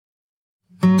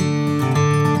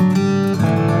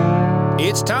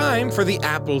It's time for the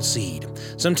Apple Seed.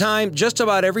 Some time just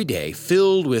about every day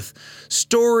filled with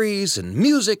stories and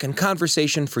music and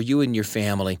conversation for you and your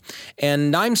family.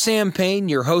 And I'm Sam Payne,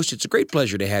 your host. It's a great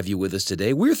pleasure to have you with us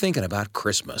today. We're thinking about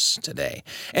Christmas today.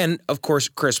 And, of course,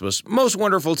 Christmas, most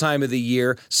wonderful time of the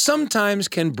year, sometimes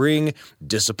can bring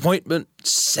disappointment,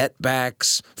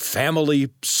 setbacks, family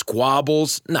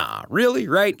squabbles. Nah, really,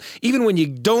 right? Even when you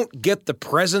don't get the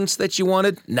presents that you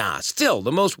wanted? Nah, still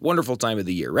the most wonderful time of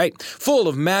the year, right? Full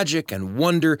of magic and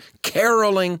wonder,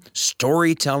 caroling,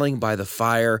 storytelling by the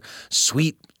fire,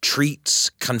 sweet treats,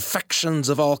 confections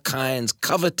of all kinds,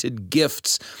 coveted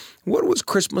gifts. What was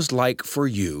Christmas like for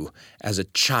you as a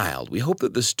child? We hope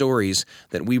that the stories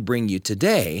that we bring you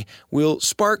today will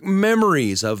spark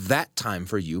memories of that time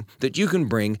for you that you can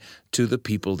bring to the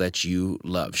people that you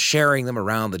love, sharing them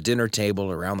around the dinner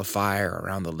table, around the fire,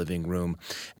 around the living room.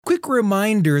 Quick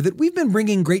reminder that we've been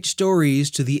bringing great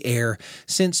stories to the air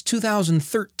since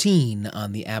 2013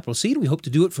 on the Appleseed. We hope to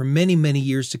do it for many, many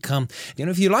years to come. And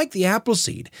if you like the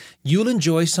Appleseed, you'll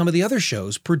enjoy some of the other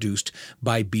shows produced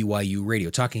by BYU Radio.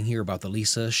 Talking here about the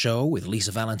Lisa Show with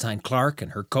Lisa Valentine Clark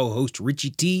and her co-host Richie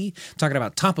T. Talking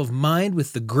about Top of Mind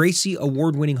with the Gracie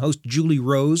Award-winning host Julie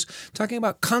Rose. Talking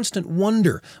about Constant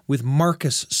Wonder with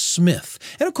Marcus Smith.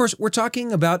 And of course, we're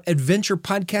talking about adventure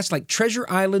podcasts like Treasure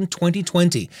Island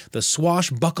 2020, the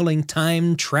swashbuckling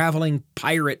time-traveling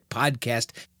pirate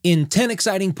podcast in 10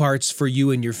 exciting parts for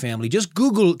you and your family. Just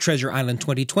Google Treasure Island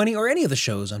 2020 or any of the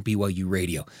shows on BYU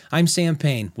Radio. I'm Sam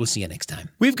Payne. We'll see you next time.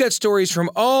 We've got stories from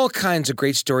all kinds of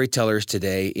great storytellers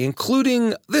today,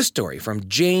 including this story from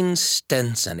Jane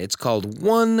Stenson. It's called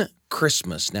One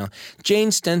Christmas. Now,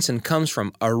 Jane Stenson comes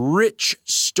from a rich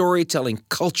storytelling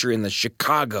culture in the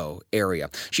Chicago area.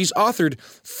 She's authored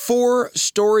 4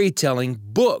 storytelling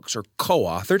books, or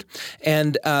co-authored,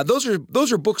 and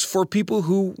those are books for people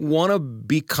who want to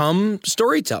become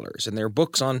storytellers, and they're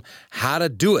books on how to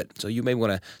do it. So you may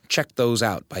want to check those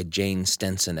out by Jane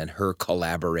Stenson and her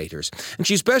collaborators. And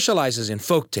she specializes in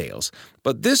folk tales,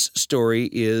 but this story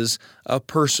is a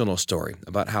personal story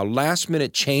about how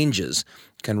last-minute changes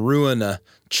can ruin a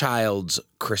child's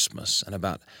Christmas, and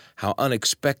about how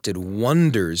unexpected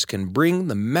wonders can bring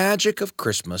the magic of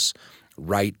Christmas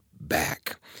right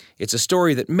back. It's a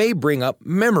story that may bring up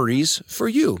memories for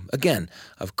you, again,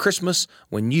 of Christmas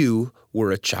when you were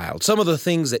a child. Some of the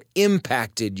things that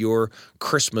impacted your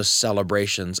Christmas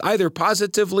celebrations, either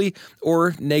positively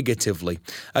or negatively.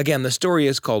 Again, the story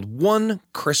is called One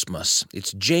Christmas.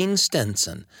 It's Jane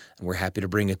Stenson, and we're happy to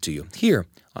bring it to you here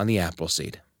on the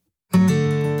Appleseed.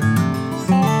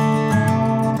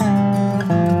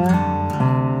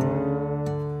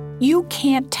 You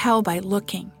can't tell by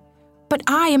looking, but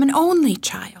I am an only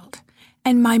child,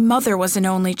 and my mother was an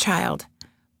only child.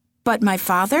 But my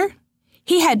father?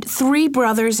 He had 3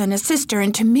 brothers and a sister,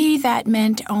 and to me that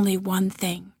meant only one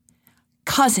thing.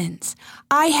 Cousins.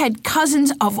 I had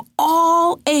cousins of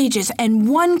all ages, and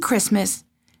one Christmas,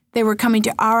 they were coming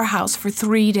to our house for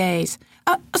 3 days,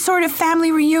 a sort of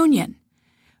family reunion.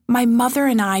 My mother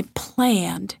and I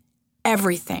planned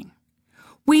everything.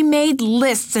 We made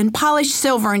lists and polished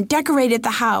silver and decorated the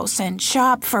house and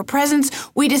shopped for presents.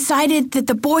 We decided that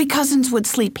the boy cousins would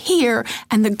sleep here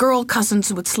and the girl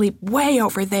cousins would sleep way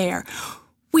over there.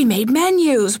 We made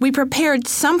menus. We prepared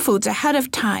some foods ahead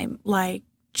of time, like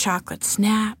chocolate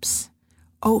snaps,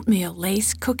 oatmeal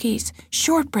lace cookies,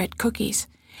 shortbread cookies,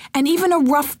 and even a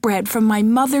rough bread from my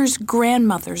mother's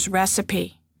grandmother's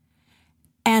recipe.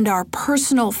 And our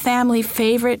personal family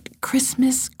favorite,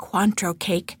 Christmas Cointreau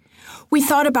cake. We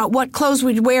thought about what clothes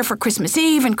we'd wear for Christmas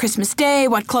Eve and Christmas Day,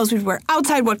 what clothes we'd wear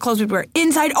outside, what clothes we'd wear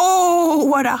inside. Oh,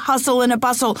 what a hustle and a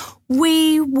bustle.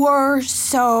 We were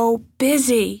so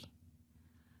busy.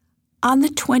 On the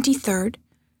 23rd,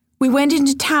 we went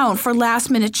into town for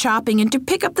last-minute shopping and to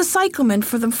pick up the cyclamen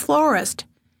for the florist.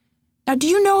 Now, do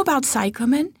you know about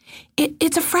cyclamen?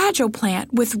 It's a fragile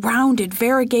plant with rounded,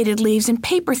 variegated leaves and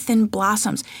paper-thin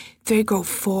blossoms. They go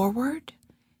forward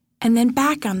and then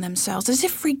back on themselves as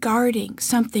if regarding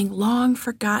something long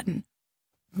forgotten.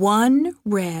 1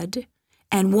 red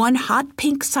and 1 hot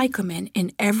pink cyclamen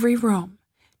in every room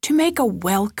to make a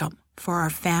welcome for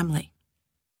our family.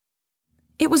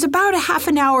 It was about a half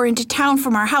an hour into town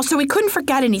from our house, so we couldn't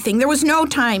forget anything. There was no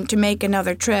time to make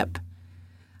another trip.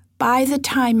 By the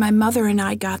time my mother and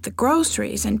I got the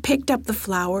groceries and picked up the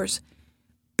flowers,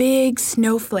 big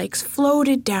snowflakes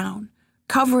floated down,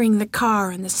 covering the car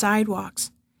and the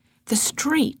sidewalks. The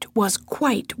street was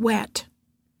quite wet.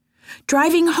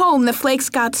 Driving home, the flakes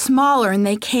got smaller and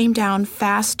they came down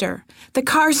faster. The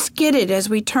car skidded as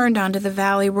we turned onto the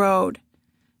valley road.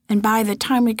 And by the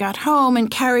time we got home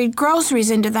and carried groceries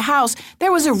into the house,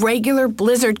 there was a regular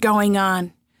blizzard going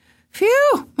on.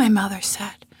 "Phew," my mother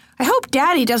said. "I hope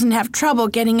Daddy doesn't have trouble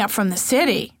getting up from the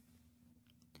city."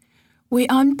 We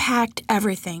unpacked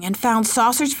everything and found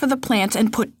saucers for the plants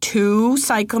and put 2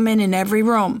 cyclamen in every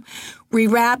room. We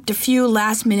wrapped a few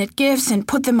last-minute gifts and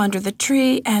put them under the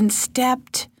tree and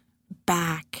stepped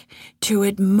back to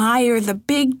admire the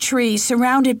big tree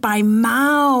surrounded by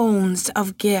mounds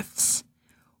of gifts.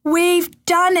 "We've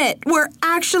done it! We're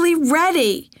actually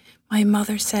ready," my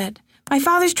mother said. My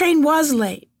father's train was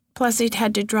late, plus he'd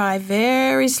had to drive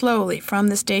very slowly from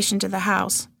the station to the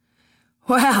house.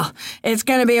 "Well, it's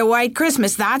going to be a white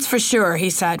Christmas, that's for sure," he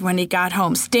said when he got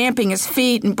home, stamping his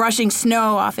feet and brushing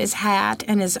snow off his hat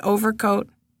and his overcoat.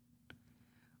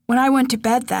 When I went to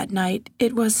bed that night,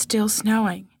 it was still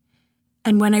snowing.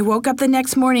 And when I woke up the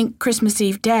next morning, Christmas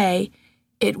Eve day,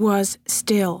 it was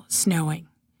still snowing.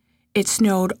 It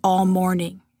snowed all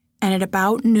morning, and at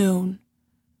about noon,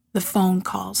 the phone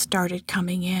calls started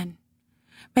coming in.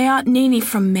 My Aunt Nini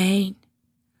from Maine.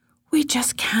 "We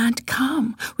just can't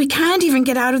come. We can't even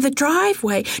get out of the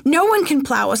driveway. No one can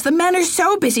plow us. The men are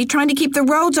so busy trying to keep the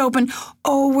roads open.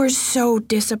 Oh, we're so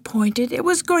disappointed. It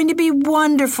was going to be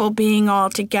wonderful being all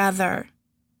together."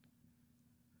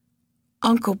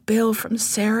 Uncle Bill from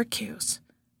Syracuse.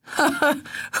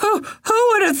 Who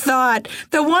would have thought?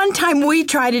 The one time we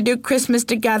try to do Christmas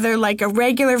together like a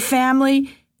regular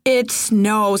family, it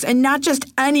snows, and not just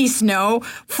any snow,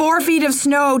 4 feet of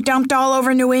snow dumped all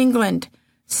over New England.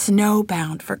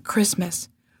 Snowbound for Christmas.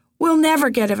 We'll never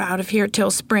get out of here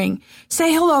till spring.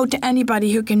 Say hello to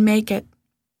anybody who can make it.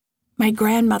 My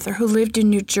grandmother, who lived in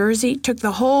New Jersey, took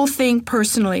the whole thing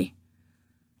personally.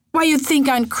 Why, you'd think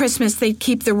on Christmas they'd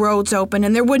keep the roads open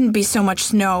and there wouldn't be so much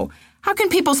snow. How can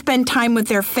people spend time with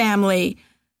their family?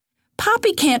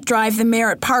 Poppy can't drive the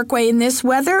Merritt Parkway in this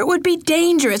weather. It would be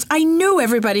dangerous. I knew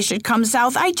everybody should come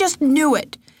south. I just knew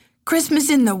it.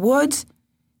 Christmas in the woods?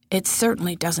 It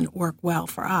certainly doesn't work well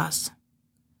for us.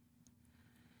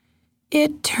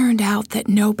 It turned out that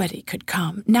nobody could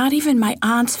come, not even my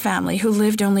aunt's family, who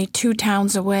lived only 2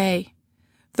 towns away.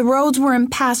 The roads were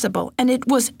impassable, and it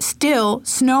was still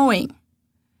snowing.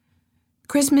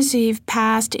 Christmas Eve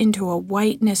passed into a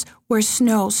whiteness where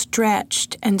snow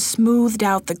stretched and smoothed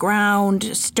out the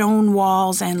ground, stone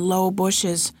walls, and low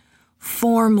bushes,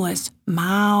 formless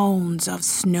mounds of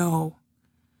snow.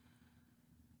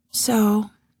 So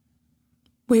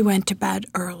we went to bed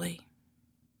early.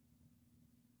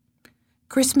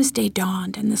 Christmas Day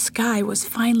dawned, and the sky was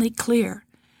finally clear.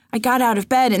 I got out of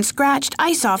bed and scratched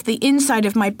ice off the inside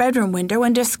of my bedroom window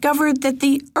and discovered that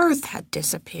the earth had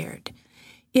disappeared.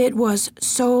 It was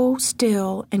so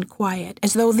still and quiet,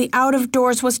 as though the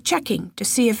out-of-doors was checking to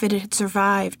see if it had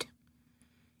survived.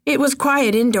 It was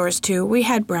quiet indoors, too. We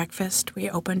had breakfast. We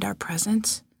opened our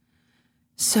presents.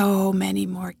 So many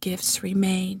more gifts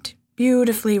remained,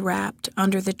 beautifully wrapped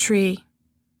under the tree.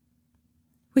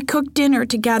 We cooked dinner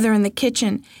together in the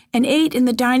kitchen and ate in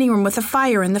the dining room with a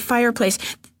fire in the fireplace.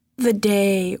 The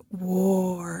day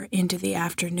wore into the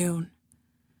afternoon.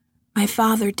 My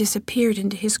father disappeared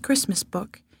into his Christmas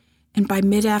book, and by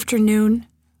mid-afternoon,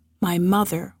 my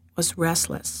mother was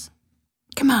restless.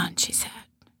 "Come on," she said.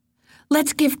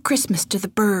 "Let's give Christmas to the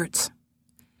birds."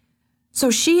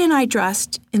 So she and I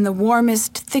dressed in the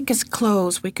warmest, thickest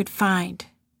clothes we could find.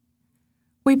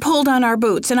 We pulled on our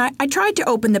boots, and I tried to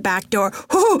open the back door.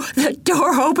 Whoo! The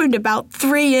door opened about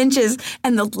 3 inches,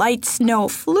 and the light snow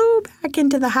flew back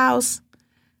into the house.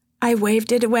 I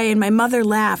waved it away, and my mother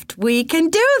laughed. "We can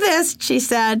do this," she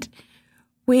said.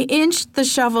 We inched the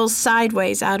shovels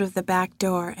sideways out of the back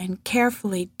door and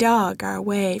carefully dug our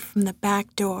way from the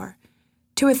back door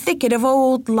to a thicket of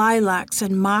old lilacs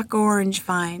and mock orange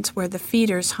vines where the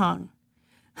feeders hung.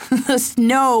 The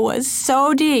snow was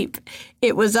so deep,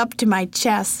 it was up to my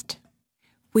chest.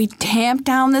 We tamped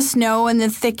down the snow in the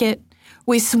thicket.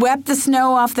 We swept the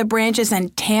snow off the branches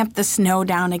and tamped the snow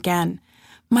down again.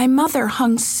 My mother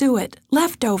hung suet,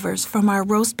 leftovers from our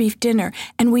roast beef dinner,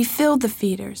 and we filled the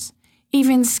feeders,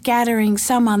 even scattering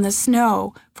some on the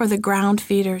snow for the ground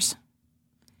feeders.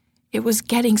 It was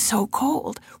getting so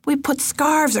cold, we put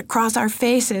scarves across our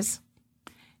faces.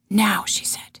 "Now," she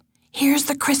said, "here's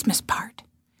the Christmas part."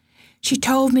 She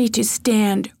told me to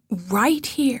stand right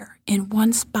here in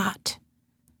one spot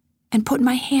and put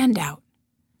my hand out.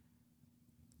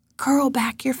 Curl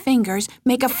back your fingers,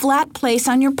 make a flat place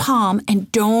on your palm,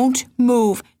 and don't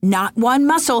move, not one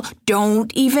muscle,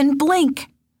 don't even blink.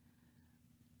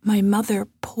 My mother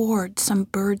poured some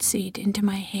birdseed into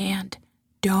my hand.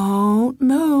 Don't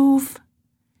move.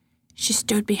 She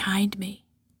stood behind me.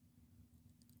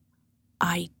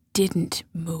 I didn't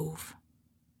move.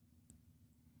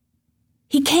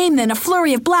 He came then, a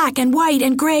flurry of black and white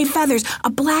and gray feathers, a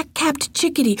black-capped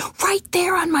chickadee, right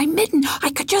there on my mitten. I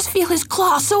could just feel his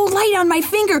claw so light on my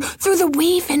finger through the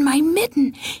weave in my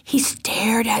mitten. He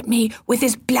stared at me with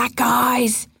his black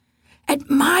eyes, at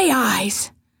my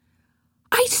eyes.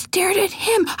 I stared at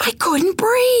him. I couldn't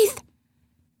breathe.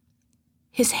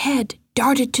 His head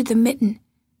darted to the mitten,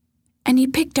 and he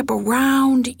picked up a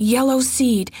round yellow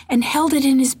seed and held it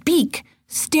in his beak,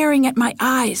 staring at my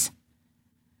eyes.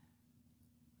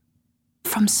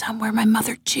 From somewhere, my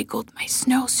mother jiggled my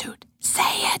snowsuit.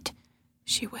 "Say it,"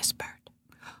 she whispered.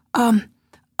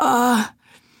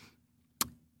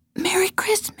 Merry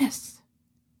Christmas,"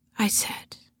 I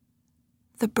said.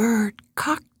 The bird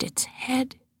cocked its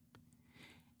head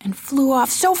and flew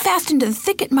off so fast into the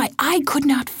thicket my eye could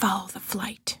not follow the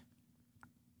flight.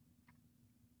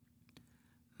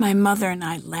 My mother and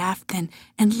I laughed then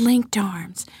and linked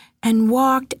arms and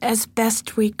walked as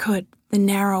best we could the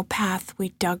narrow path we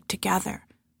dug together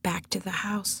back to the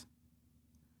house.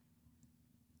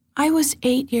 I was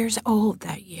 8 years old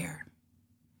that year,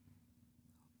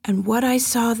 and what I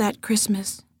saw that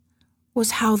Christmas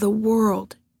was how the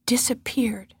world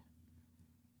disappeared,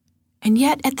 and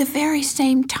yet at the very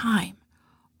same time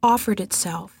offered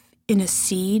itself in a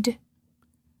seed,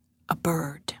 a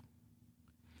bird,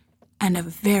 and a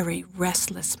very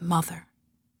restless mother.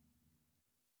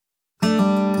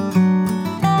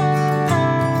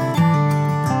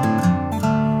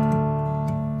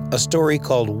 A story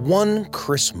called One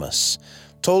Christmas,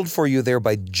 told for you there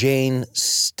by Jane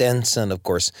Stenson. Of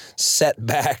course,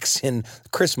 setbacks in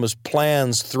Christmas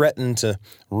plans threaten to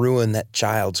ruin that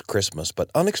child's Christmas,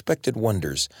 but unexpected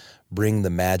wonders bring the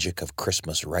magic of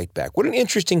Christmas right back. What an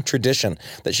interesting tradition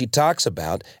that she talks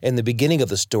about in the beginning of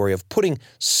the story of putting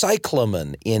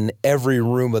cyclamen in every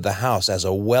room of the house as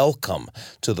a welcome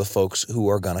to the folks who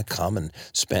are going to come and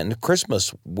spend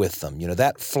Christmas with them. You know,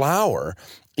 that flower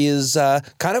is has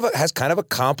kind of a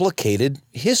complicated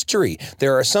history.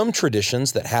 There are some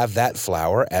traditions that have that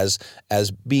flower as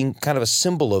being kind of a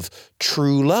symbol of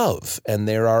true love, and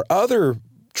there are other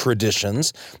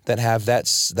traditions that have that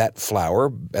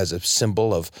flower as a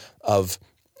symbol of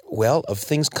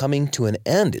things coming to an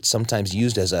end. It's sometimes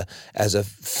used as a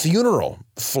funeral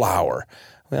flower.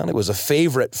 Well, it was a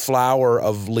favorite flower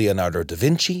of Leonardo da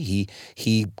Vinci.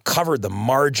 He covered the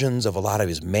margins of a lot of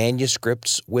his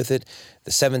manuscripts with it.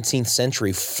 The 17th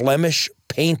century Flemish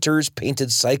painters painted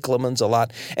cyclamens a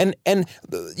lot. And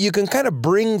you can kind of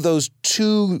bring those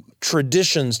two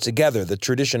traditions together, the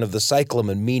tradition of the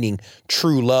cyclamen meaning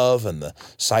true love and the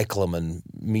cyclamen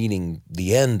meaning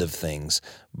the end of things,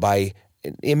 by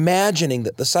imagining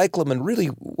that the cyclamen really,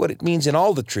 what it means in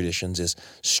all the traditions is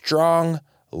strong,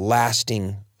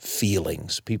 lasting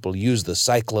feelings. People use the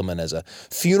cyclamen as a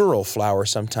funeral flower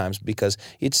sometimes because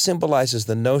it symbolizes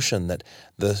the notion that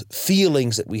the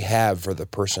feelings that we have for the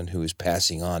person who is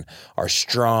passing on are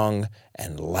strong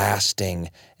and lasting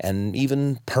and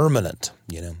even permanent,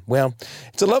 you know. Well,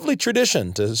 it's a lovely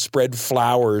tradition to spread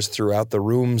flowers throughout the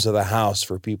rooms of the house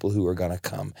for people who are going to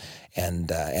come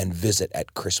and visit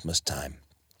at Christmas time.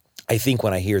 I think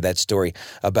when I hear that story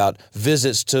about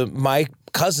visits to my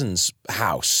cousin's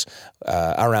house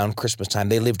around Christmas time,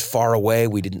 they lived far away.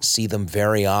 We didn't see them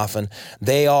very often.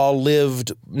 They all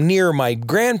lived near my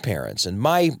grandparents, and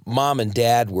my mom and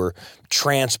dad were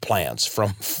transplants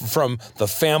from the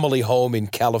family home in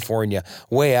California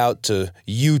way out to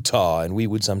Utah, and we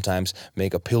would sometimes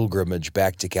make a pilgrimage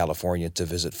back to California to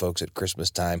visit folks at Christmas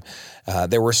time.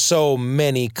 There were so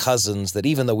many cousins that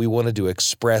even though we wanted to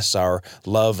express our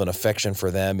love and affection for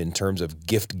them in terms of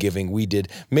gift giving, we did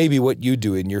maybe what you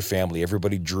do in your family.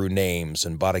 Everybody drew names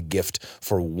and bought a gift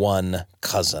for one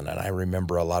cousin, and I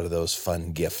remember a lot of those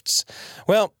fun gifts.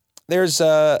 Well, there's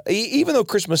even though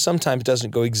Christmas sometimes doesn't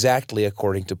go exactly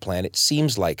according to plan, it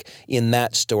seems like in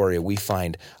that story we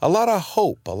find a lot of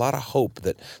hope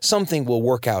that something will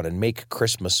work out and make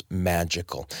Christmas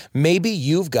magical. Maybe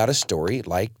you've got a story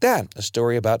like that, a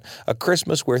story about a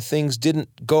Christmas where things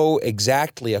didn't go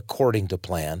exactly according to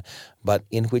plan, but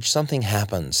in which something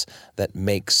happens that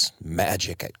makes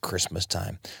magic at Christmas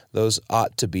time. Those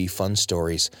ought to be fun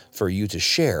stories for you to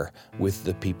share with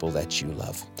the people that you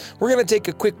love. We're going to take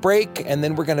a quick break, and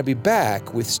then we're going to be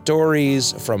back with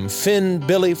stories from Finn,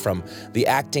 Billie, from the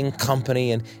acting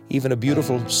company, and even a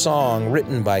beautiful song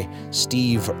written by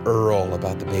Steve Earle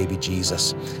about the baby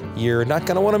Jesus. You're not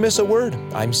going to want to miss a word.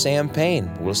 I'm Sam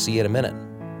Payne. We'll see you in a minute.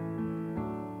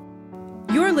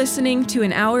 You're listening to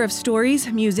an hour of stories,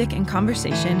 music, and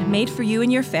conversation made for you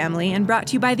and your family and brought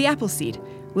to you by the Appleseed.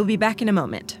 We'll be back in a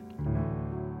moment.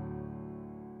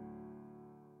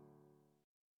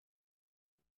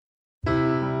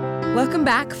 Welcome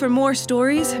back for more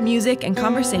stories, music, and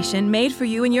conversation made for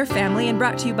you and your family and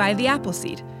brought to you by the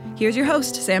Appleseed. Here's your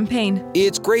host, Sam Payne.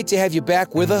 It's great to have you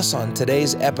back with us on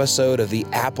today's episode of the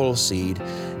Appleseed.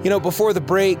 You know, before the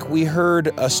break, we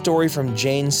heard a story from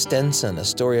Jane Stenson, a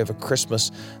story of a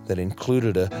Christmas that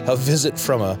included a visit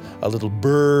from a little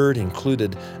bird,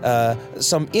 included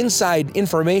some inside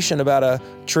information about a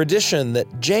tradition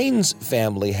that Jane's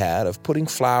family had of putting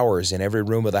flowers in every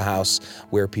room of the house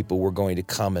where people were going to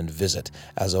come and visit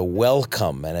as a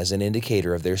welcome and as an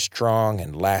indicator of their strong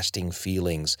and lasting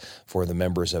feelings for the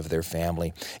members of their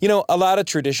family. You know, a lot of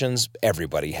traditions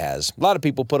everybody has. A lot of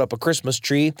people put up a Christmas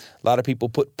tree. A lot of people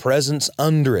put presents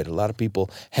under it. A lot of people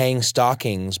hang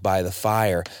stockings by the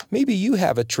fire. Maybe you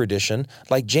have a tradition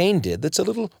like Jane did that's a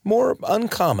little more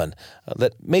uncommon,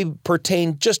 that may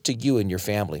pertain just to you and your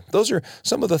family. Those are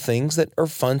some of the things that are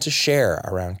fun to share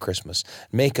around Christmas.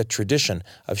 Make a tradition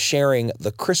of sharing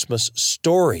the Christmas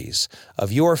stories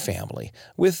of your family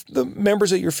with the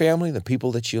members of your family, the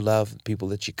people that you love, the people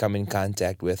that you come in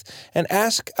contact with, and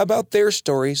ask about their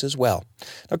stories as well.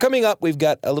 Now, coming up, we've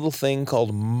got a little thing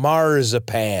called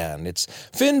Marzipan. It's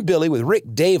Finn Billie with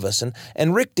Rick Davis,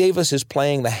 and Rick Davis is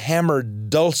playing the hammered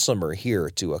dulcimer here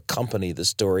to accompany the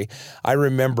story. I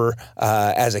remember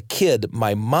as a kid,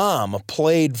 my mom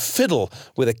played fiddle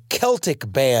with a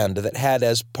Celtic band that had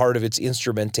as part of its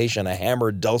instrumentation a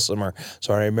hammered dulcimer.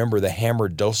 So I remember the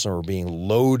hammered dulcimer being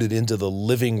loaded into the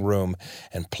living room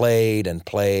and played and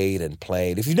played and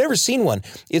played. If you've never seen one,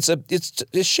 it's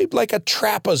shaped like a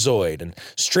trapezoid and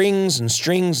strings and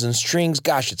strings and strings.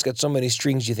 Gosh, it's got so many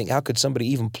strings you think, how could somebody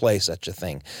even play such a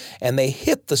thing? And they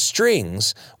hit the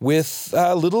strings with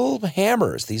little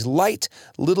hammers, these light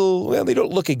little, well, they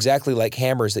don't look exactly like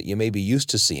hammers that you may be used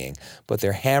to seeing, but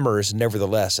they're hammers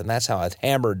nevertheless, and that's how a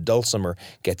hammered dulcimer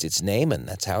gets its name, and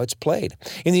that's how it's played.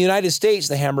 In the United States,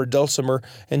 the hammered dulcimer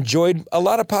enjoyed a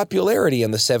lot of popularity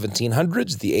in the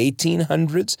 1700s, the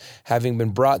 1800s, having been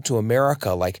brought to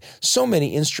America like so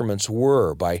many instruments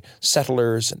were by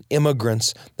settlers and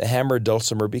immigrants. The hammered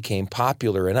dulcimer became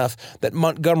popular enough that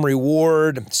Montgomery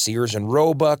Ward, Sears and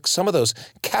Roebuck, some of those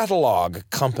catalog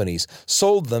companies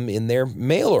sold them in their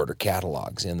mail order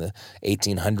catalogs in the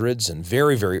 1800s and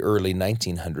very, very early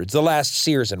 1900s. The last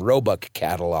Sears and Roebuck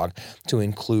catalog to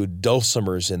include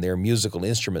dulcimers in their musical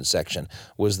instrument section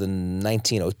was the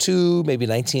 1902, maybe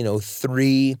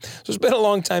 1903. So it's been a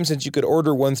long time since you could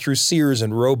order one through Sears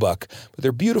and Roebuck, but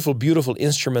they're beautiful, beautiful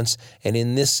instruments, and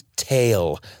in this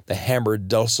tale, the hammered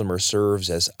dulcimer serves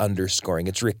as underscoring.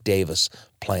 It's Rick Davis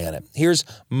playing it. Here's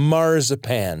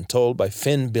Marzipan, told by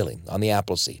Finn Billie on the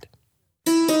Appleseed.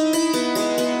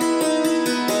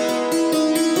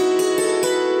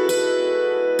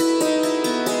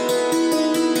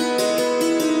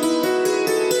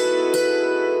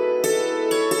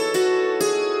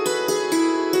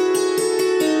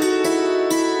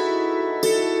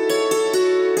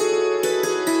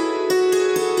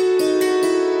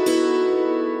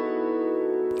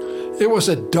 It was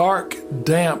a dark,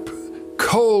 damp,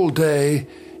 cold day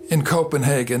in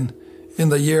Copenhagen in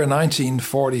the year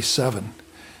 1947.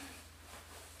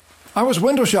 I was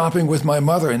window shopping with my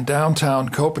mother in downtown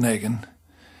Copenhagen,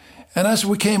 and as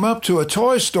we came up to a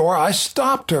toy store, I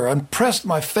stopped her and pressed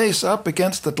my face up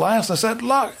against the glass. I said,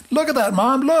 look at that,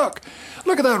 Mom, look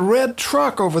at that red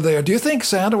truck over there. Do you think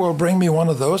Santa will bring me one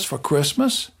of those for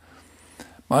Christmas?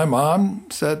 My mom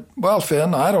said, well,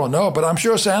 Finn, I don't know, but I'm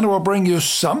sure Santa will bring you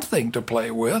something to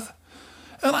play with.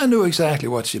 And I knew exactly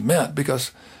what she meant,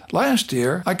 because last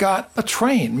year I got a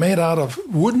train made out of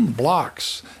wooden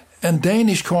blocks and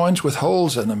Danish coins with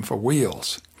holes in them for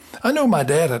wheels. I knew my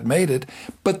dad had made it,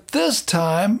 but this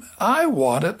time I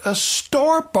wanted a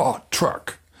store-bought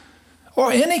truck or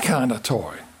any kind of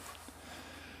toy.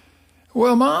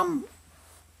 Well, Mom,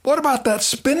 what about that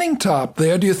spinning top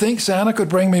there? Do you think Santa could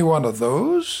bring me one of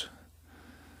those?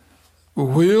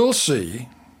 We'll see,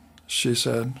 she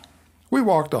said. We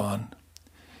walked on.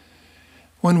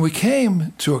 When we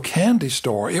came to a candy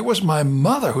store, it was my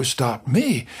mother who stopped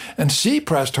me, and she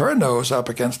pressed her nose up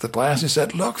against the glass and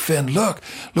said, look, Finn, look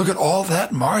at all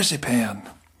that marzipan.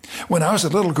 When I was a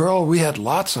little girl, we had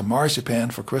lots of marzipan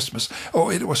for Christmas.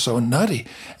 Oh, it was so nutty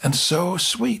and so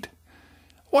sweet.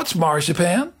 What's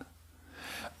marzipan?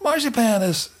 Marzipan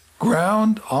is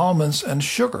ground almonds and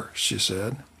sugar, she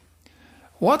said.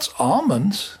 What's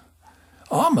almonds?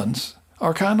 Almonds are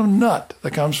a kind of nut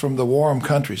that comes from the warm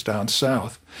countries down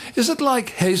south. Is it like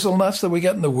hazelnuts that we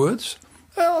get in the woods?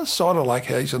 Well, it's sort of like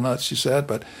hazelnuts, she said,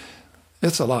 but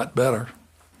it's a lot better.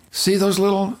 See those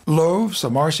little loaves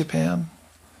of marzipan?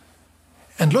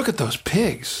 And look at those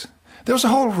pigs. There was a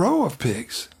whole row of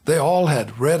pigs. They all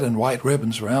had red and white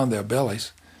ribbons around their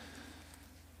bellies.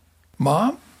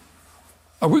 "Mom,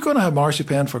 are we going to have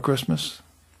marzipan for Christmas?"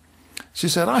 She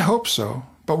said, "I hope so,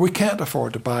 but we can't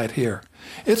afford to buy it here.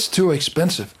 It's too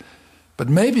expensive. But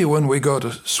maybe when we go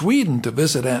to Sweden to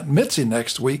visit Aunt Mitzi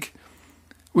next week,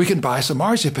 we can buy some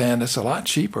marzipan. It's a lot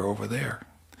cheaper over there."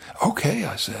 "Okay,"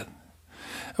 I said.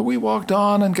 We walked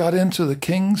on and got into the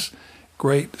King's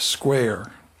Great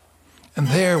Square. And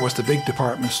there was the big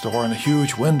department store and a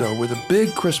huge window with a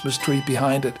big Christmas tree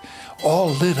behind it, all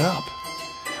lit up.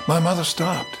 My mother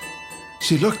stopped.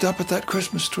 She looked up at that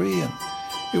Christmas tree, and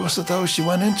it was as though she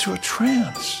went into a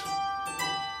trance.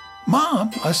 "Mom,"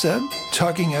 I said,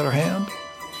 tugging at her hand.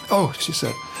 "Oh," she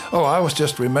said, "oh, I was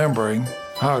just remembering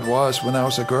how it was when I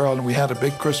was a girl and we had a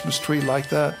big Christmas tree like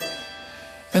that.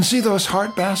 And see those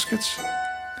heart baskets?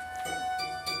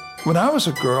 When I was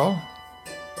a girl,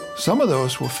 some of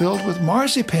those were filled with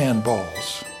marzipan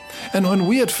balls. And when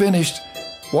we had finished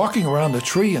walking around the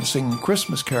tree and singing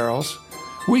Christmas carols,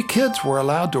 we kids were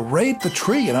allowed to raid the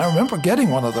tree. And I remember getting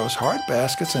one of those heart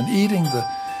baskets and eating the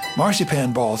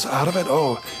marzipan balls out of it.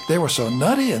 Oh, they were so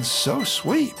nutty and so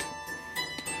sweet."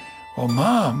 "Well,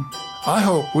 Mom, I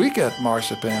hope we get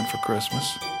marzipan for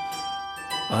Christmas."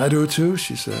 "I do too,"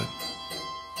 she said.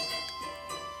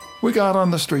 We got on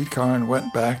the streetcar and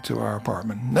went back to our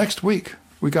apartment. Next week,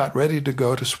 we got ready to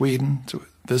go to Sweden to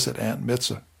visit Aunt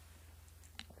Mitzi.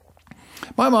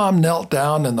 My mom knelt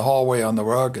down in the hallway on the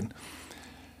rug, and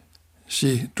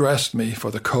she dressed me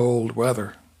for the cold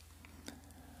weather.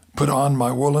 Put on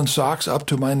my woolen socks up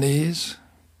to my knees,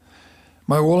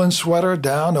 my woolen sweater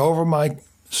down over my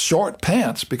short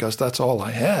pants, because that's all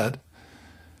I had,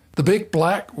 the big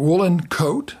black woolen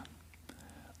coat,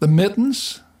 the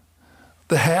mittens,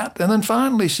 the hat, and then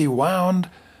finally she wound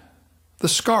the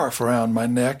scarf around my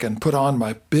neck and put on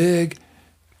my big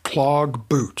clog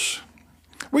boots.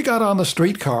 We got on the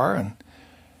streetcar and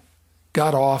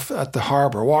got off at the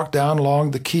harbor, walked down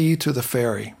along the quay to the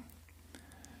ferry.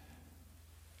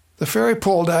 The ferry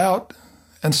pulled out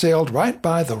and sailed right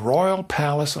by the royal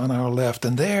palace on our left,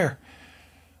 and there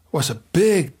was a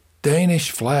big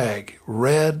Danish flag,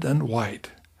 red and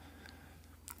white.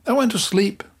 I went to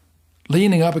sleep,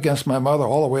 leaning up against my mother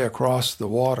all the way across the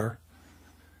water.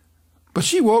 But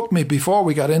she woke me before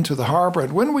we got into the harbor,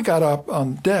 and when we got up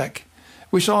on deck,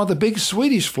 we saw the big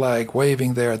Swedish flag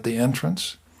waving there at the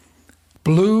entrance,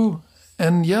 blue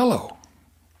and yellow.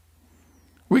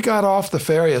 We got off the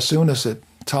ferry as soon as it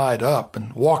tied up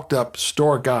and walked up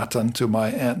Storgatan to my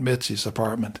Aunt Mitzi's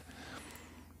apartment.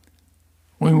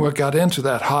 When we got into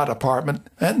that hot apartment,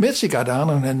 Aunt Mitzi got down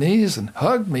on her knees and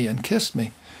hugged me and kissed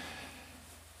me.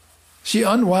 She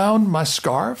unwound my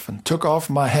scarf and took off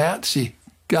my hat. She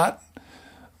got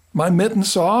my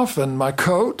mittens off and my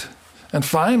coat, and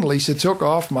finally she took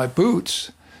off my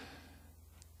boots.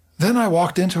 Then I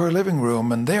walked into her living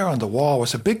room, and there on the wall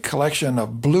was a big collection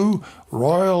of blue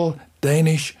Royal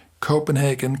Danish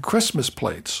Copenhagen Christmas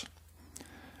plates.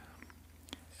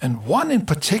 And one in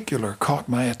particular caught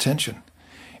my attention.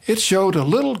 It showed a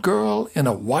little girl in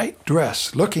a white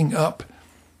dress looking up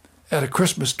at a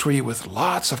Christmas tree with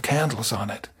lots of candles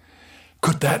on it.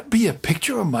 Could that be a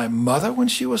picture of my mother when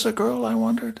she was a girl, I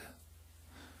wondered?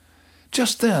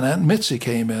 Just then, Aunt Mitzi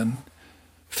came in.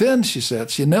 "Finn," she said.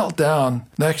 She knelt down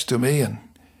next to me and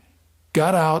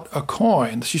got out a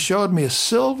coin. She showed me a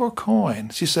silver coin.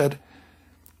 She said,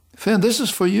 "Finn, this is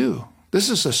for you. This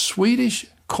is a Swedish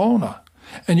krona,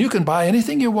 and you can buy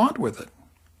anything you want with it."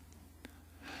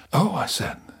 "Oh," I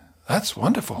said, "that's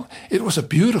wonderful." It was a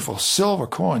beautiful silver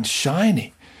coin,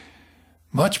 shiny,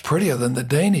 much prettier than the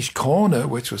Danish krone,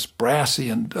 which was brassy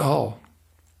and dull.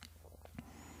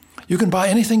 "You can buy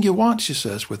anything you want," she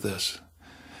says, "with this.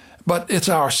 But it's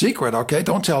our secret, okay?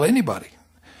 Don't tell anybody."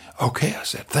 "Okay," I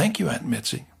said. "Thank you, Aunt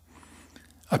Mitzi."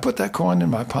 I put that coin in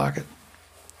my pocket.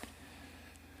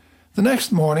 The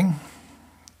next morning,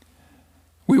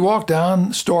 we walked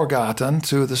down Storgatan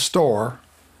to the store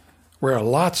where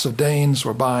lots of Danes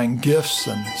were buying gifts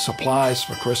and supplies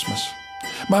for Christmas.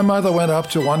 My mother went up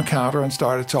to one counter and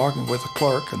started talking with the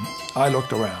clerk, and I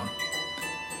looked around.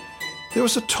 There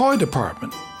was a toy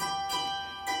department.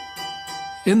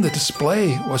 In the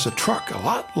display was a truck, a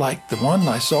lot like the one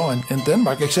I saw in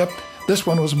Denmark, except this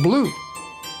one was blue.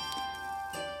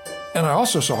 And I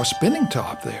also saw a spinning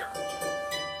top there.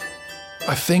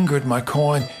 I fingered my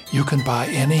coin. "You can buy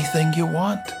anything you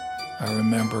want," I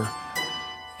remember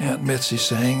Aunt Mitzi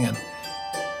saying, and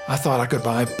I thought I could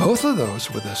buy both of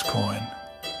those with this coin.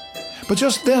 But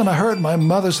just then I heard my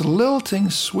mother's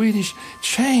lilting Swedish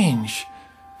change.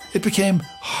 It became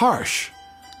harsh,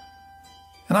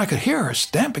 and I could hear her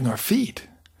stamping her feet.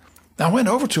 I went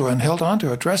over to her and held onto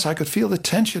her dress. I could feel the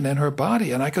tension in her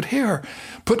body, and I could hear her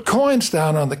put coins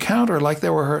down on the counter like they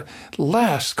were her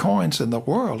last coins in the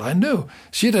world. I knew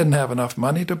she didn't have enough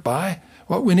money to buy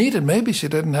what we needed. Maybe she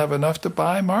didn't have enough to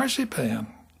buy marzipan.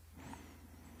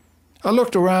 I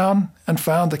looked around and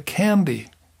found the candy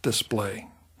display.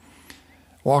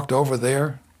 Walked over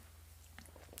there.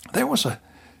 There was a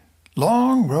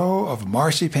long row of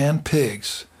marzipan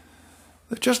pigs.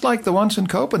 They're just like the ones in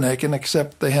Copenhagen,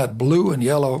 except they had blue and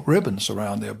yellow ribbons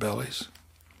around their bellies.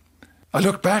 I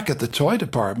looked back at the toy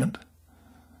department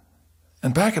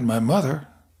and back at my mother.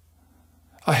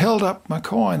 I held up my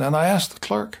coin and I asked the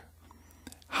clerk,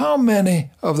 "How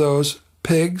many of those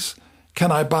pigs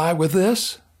can I buy with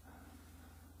this?"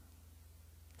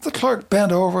 The clerk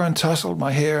bent over and tousled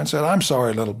my hair and said, "I'm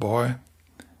sorry, little boy,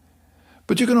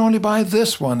 but you can only buy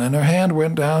this one." And her hand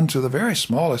went down to the very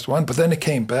smallest one, but then it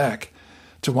came back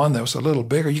to one that was a little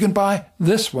bigger. "You can buy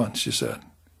this one," she said.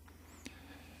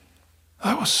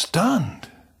 I was stunned.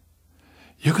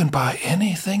 "You can buy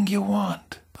anything you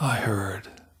want," I heard.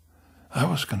 I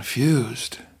was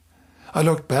confused. I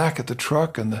looked back at the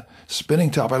truck and the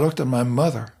spinning top. I looked at my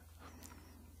mother.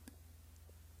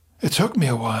 It took me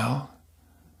a while.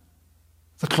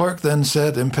 The clerk then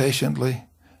said impatiently,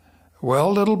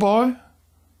 "Well, little boy,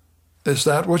 is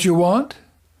that what you want?"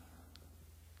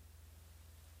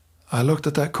 I looked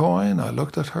at that coin, I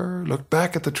looked at her, looked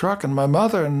back at the truck and my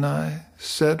mother, and I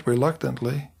said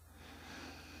reluctantly,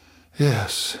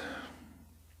 "Yes."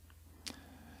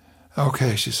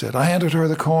 "Okay," she said. I handed her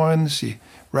the coin. She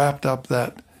wrapped up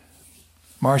that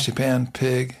marzipan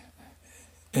pig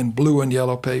in blue and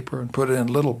yellow paper and put it in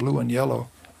a little blue and yellow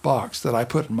box that I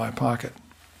put in my pocket.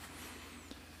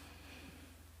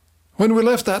 When we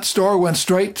left that store, we went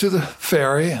straight to the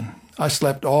ferry, and I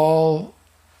slept all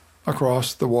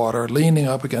across the water, leaning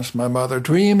up against my mother,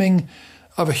 dreaming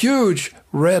of a huge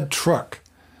red truck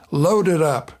loaded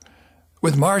up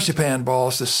with marzipan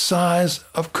balls the size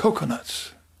of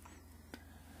coconuts.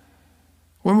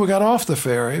 When we got off the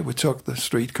ferry, we took the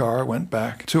streetcar, went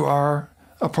back to our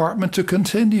apartment to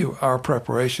continue our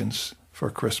preparations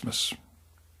for Christmas.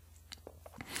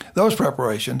 Those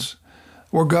preparations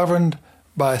were governed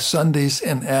by Sundays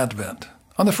in Advent.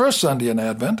 On the first Sunday in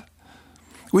Advent,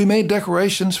 we made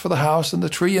decorations for the house and the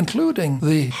tree, including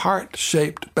the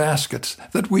heart-shaped baskets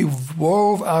that we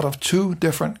wove out of 2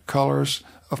 different colors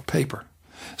of paper.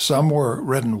 Some were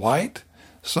red and white,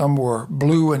 some were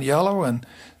blue and yellow, and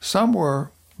some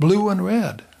were blue and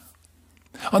red.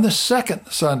 On the second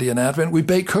Sunday in Advent, we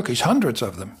baked cookies, hundreds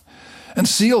of them, and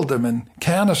sealed them in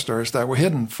canisters that were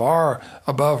hidden far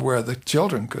above where the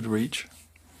children could reach.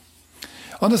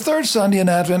 On the third Sunday in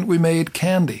Advent, we made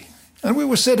candy, and we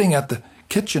were sitting at the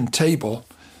kitchen table.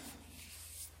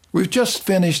 We've just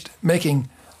finished making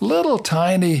little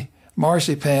tiny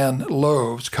marzipan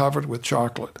loaves covered with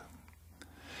chocolate.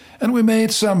 And we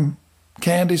made some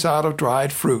candies out of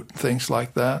dried fruit, things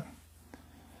like that.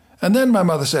 And then my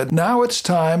mother said, "Now it's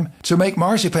time to make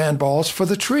marzipan balls for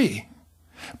the tree.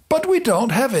 But we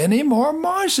don't have any more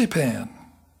marzipan."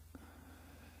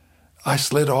 I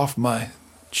slid off my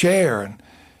chair and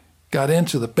got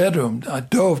into the bedroom. I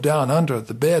dove down under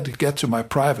the bed to get to my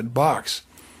private box.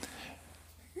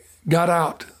 Got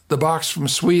out the box from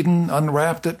Sweden,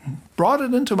 unwrapped it, brought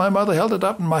it into my mother, held it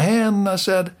up in my hand, and I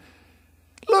said,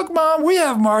 "Look, Mom, we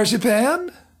have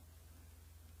marzipan."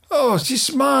 Oh, she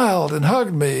smiled and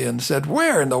hugged me and said,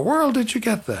 "Where in the world did you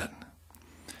get that?"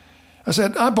 I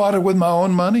said, "I bought it with my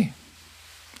own money.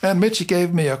 Aunt Mitzi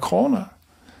gave me a krona,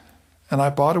 and I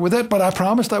bought it with it, but I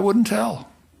promised I wouldn't tell."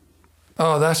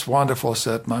 "Oh, that's wonderful,"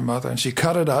 said my mother, and she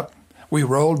cut it up. We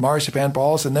rolled marzipan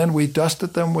balls, and then we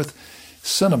dusted them with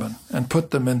cinnamon and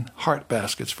put them in heart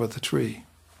baskets for the tree.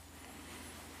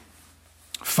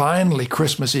 Finally,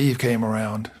 Christmas Eve came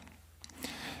around.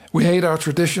 We ate our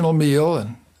traditional meal,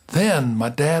 and then my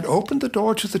dad opened the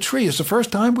door to the tree. It's the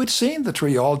first time we'd seen the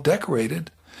tree all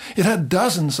decorated. It had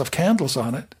dozens of candles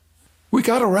on it. We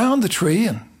got around the tree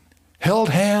and held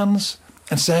hands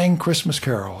and sang Christmas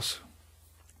carols.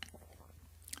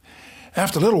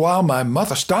 After a little while, my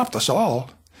mother stopped us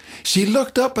all. She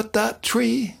looked up at that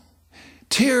tree.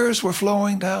 Tears were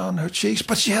flowing down her cheeks,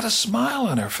 but she had a smile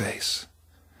on her face.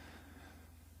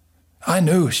 I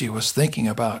knew she was thinking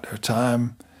about her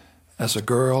time as a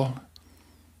girl.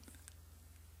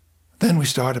 Then we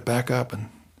started back up, and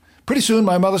pretty soon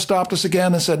my mother stopped us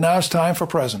again and said, "Now it's time for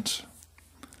presents."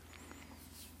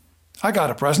 I got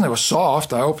a present. It was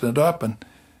soft. I opened it up, and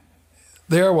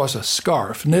there was a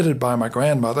scarf knitted by my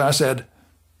grandmother. I said,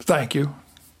 "Thank you."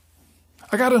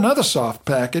 I got another soft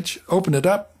package, opened it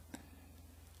up.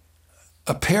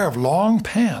 a pair of long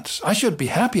pants. I should be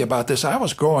happy about this. I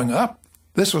was growing up.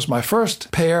 This was my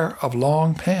first pair of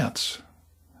long pants.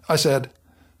 I said,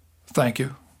 "Thank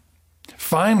you."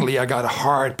 Finally, I got a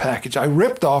hard package. I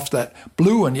ripped off that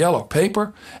blue and yellow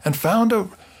paper and found a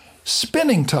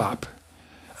spinning top.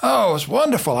 Oh, it was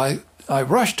wonderful. I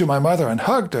rushed to my mother and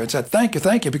hugged her and said, thank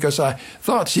you, because I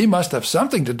thought she must have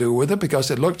something to do with it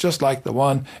because it looked just like the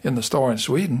one in the store in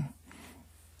Sweden.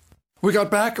 We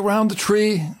got back around the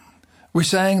tree. We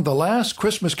sang the last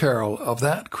Christmas carol of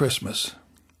that Christmas.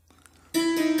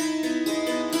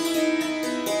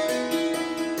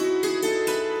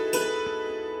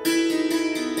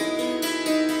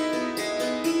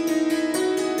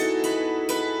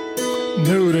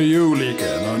 Nu är det jul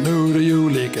igen och nu är det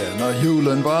jul igen och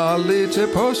julen var lite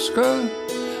påska.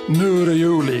 Nu är det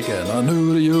jul igen och nu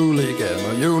är det jul igen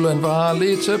och julen var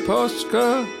lite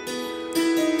påska.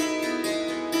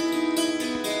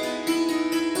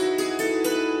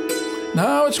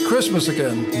 Now it's Christmas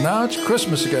again. Now it's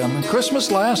Christmas again. And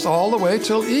Christmas lasts all the way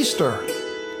till Easter.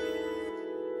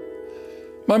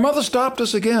 My mother stopped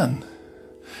us again.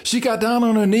 She got down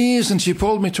on her knees and she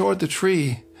pulled me toward the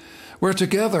tree, where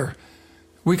together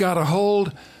we got a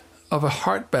hold of a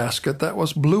heart basket that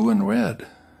was blue and red.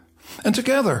 And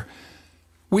together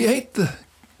we ate the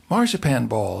marzipan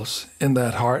balls in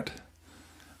that heart.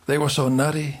 They were so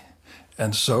nutty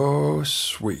and so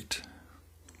sweet.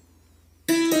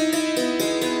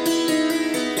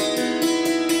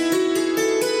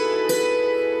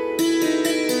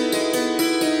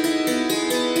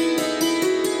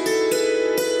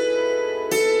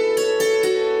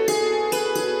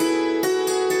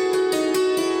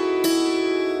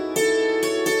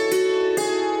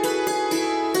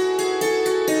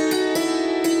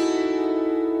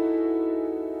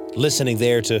 Listening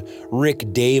there to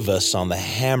Rick Davis on the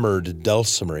hammered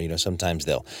dulcimer. Sometimes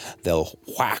they'll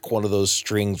whack one of those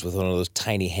strings with one of those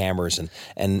tiny hammers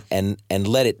and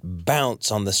let it bounce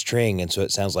on the string, and so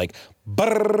it sounds like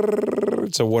brrrr.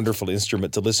 It's a wonderful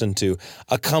instrument to listen to,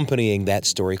 accompanying that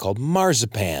story called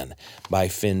Marzipan by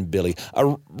Billie.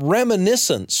 A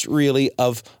reminiscence, really,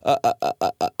 of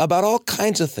about all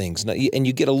kinds of things. And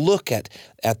you get a look at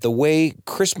the way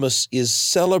Christmas is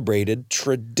celebrated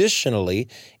traditionally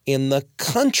in the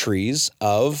countries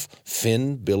of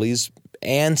Billie's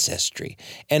ancestry.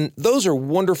 And those are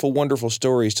wonderful, wonderful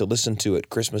stories to listen to at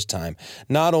Christmas time.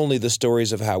 Not only the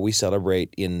stories of how we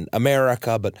celebrate in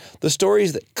America, but the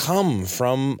stories that come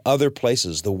from other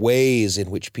places, the ways in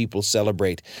which people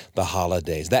celebrate the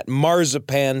holidays. That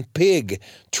marzipan pig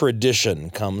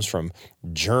tradition comes from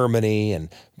Germany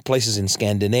and places in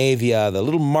Scandinavia, the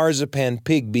little marzipan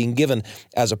pig being given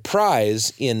as a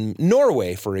prize in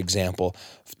Norway, for example,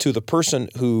 to the person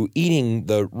who, eating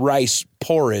the rice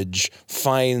porridge,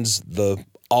 finds the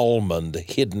almond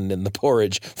hidden in the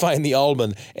porridge, find the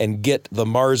almond and get the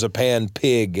marzipan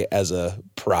pig as a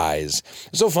prize.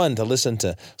 It's so fun to listen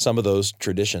to some of those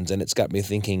traditions, and it's got me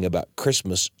thinking about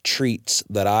Christmas treats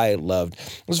that I loved.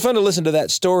 It was fun to listen to that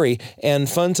story and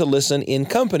fun to listen in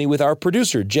company with our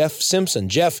producer, Jeff Simpson.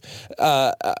 Jeff,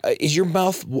 is your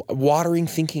mouth watering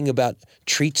thinking about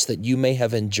treats that you may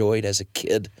have enjoyed as a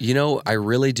kid? I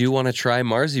really do want to try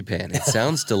marzipan. It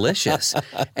sounds delicious.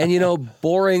 And,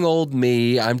 boring old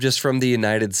me, I'm just from the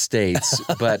United States,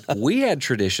 but we had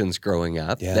traditions growing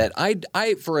up that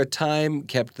I, for a time,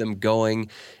 kept them going,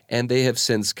 and they have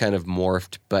since kind of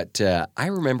morphed. But I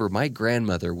remember my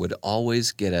grandmother would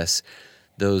always get us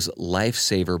those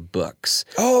lifesaver books.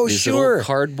 Oh, These sure. little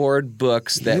cardboard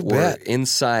books that were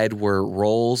inside were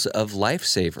rolls of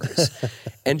lifesavers.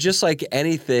 And just like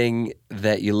anything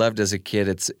that you loved as a kid,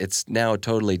 it's now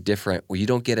totally different, where you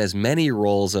don't get as many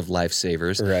rolls of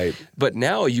lifesavers. Right. But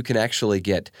now you can actually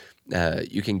get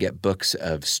books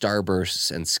of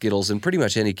Starbursts and Skittles and pretty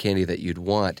much any candy that you'd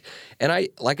want. And I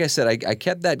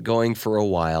kept that going for a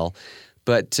while.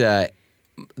 But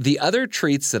the other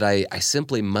treats that I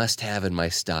simply must have in my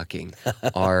stocking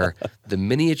are the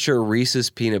miniature Reese's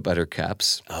peanut butter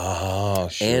cups. Oh,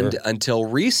 sure. And until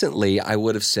recently, I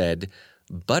would have said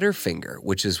Butterfinger,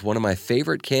 which is one of my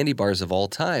favorite candy bars of all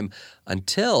time,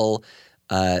 until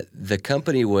the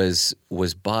company was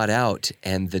bought out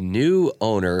and the new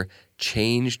owner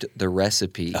changed the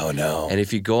recipe. Oh, no. And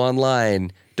if you go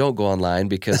online, don't go online,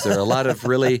 because there are a lot of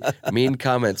really mean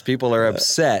comments. People are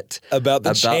upset about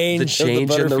the change in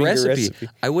the recipe.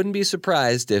 I wouldn't be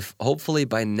surprised if hopefully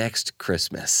by next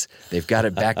Christmas they've got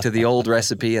it back to the old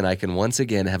recipe and I can once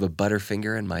again have a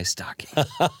Butterfinger in my stocking.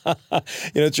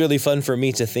 It's really fun for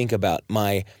me to think about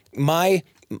my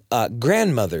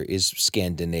grandmother is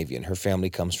Scandinavian. Her family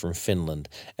comes from Finland.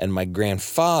 And my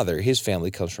grandfather, his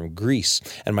family comes from Greece.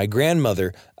 And my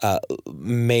grandmother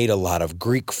made a lot of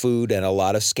Greek food and a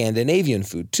lot of Scandinavian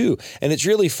food too. And it's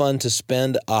really fun to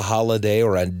spend a holiday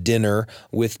or a dinner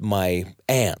with my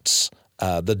aunts.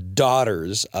 The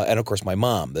daughters, and of course my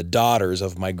mom, the daughters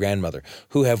of my grandmother,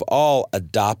 who have all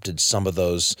adopted some of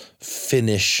those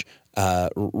Finnish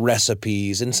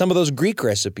recipes and some of those Greek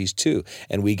recipes too.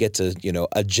 And we get to,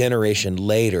 a generation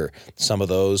later, some of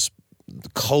those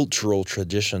cultural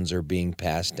traditions are being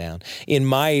passed down. In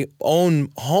my own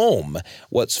home,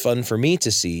 what's fun for me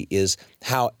to see is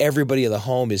how everybody in the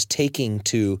home is taking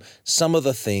to some of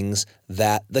the things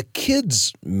that the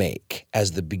kids make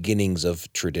as the beginnings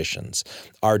of traditions.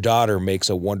 Our daughter makes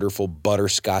a wonderful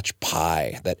butterscotch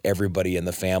pie that everybody in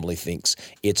the family thinks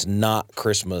it's not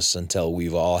Christmas until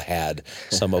we've all had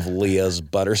some of Leah's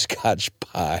butterscotch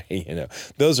pie.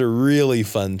 Those are really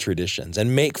fun traditions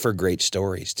and make for great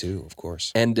stories too, of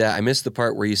course. And I missed the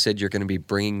part where you said you're going to be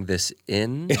bringing this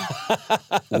in.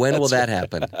 When will that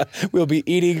happen? We'll be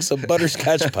eating some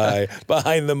butterscotch pie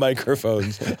behind the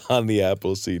microphones on the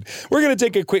Appleseed. We're going to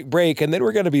take a quick break, and then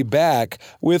we're going to be back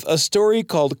with a story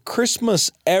called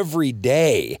Christmas Every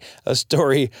Day, a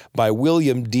story by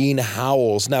William Dean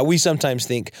Howells. Now, we sometimes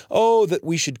think, that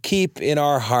we should keep in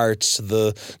our hearts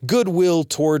the goodwill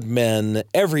toward men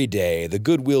every day, the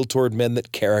goodwill toward men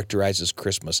that characterizes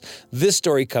Christmas. This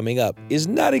story coming up is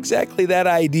not exactly that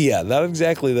idea, not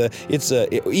exactly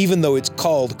even though it's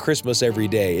called Christmas Every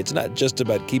Day, it's not just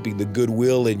about keeping the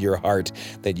goodwill in your heart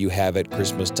that you have at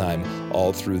Christmas time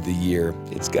all through the year.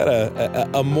 It's got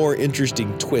a more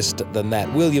interesting twist than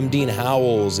that. William Dean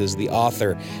Howells is the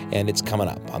author, and it's coming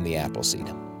up on the Appleseed.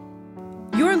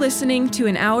 You're listening to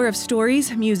an hour of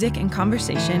stories, music, and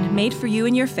conversation made for you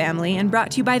and your family and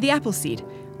brought to you by the Appleseed.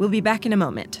 We'll be back in a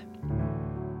moment.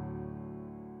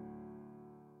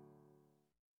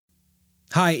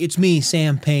 Hi, it's me,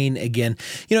 Sam Payne, again.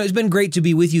 It's been great to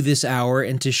be with you this hour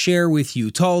and to share with you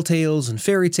tall tales and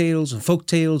fairy tales and folk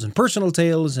tales and personal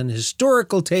tales and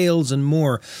historical tales and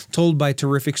more told by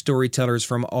terrific storytellers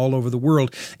from all over the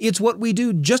world. It's what we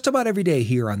do just about every day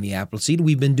here on the Appleseed.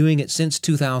 We've been doing it since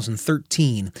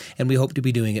 2013, and we hope to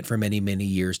be doing it for many, many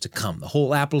years to come. The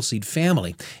whole Appleseed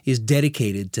family is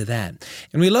dedicated to that.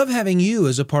 And we love having you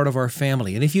as a part of our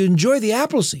family. And if you enjoy the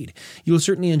Appleseed, you'll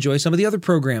certainly enjoy some of the other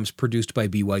programs produced by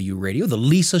BYU Radio, The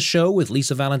Lisa Show with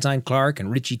Lisa Valentine Clark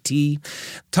and Richie T,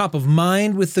 Top of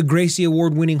Mind with the Gracie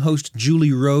Award-winning host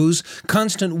Julie Rose,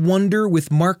 Constant Wonder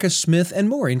with Marcus Smith, and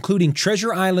more, including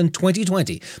Treasure Island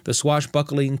 2020, the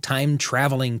swashbuckling,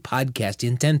 time-traveling podcast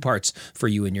in 10 parts for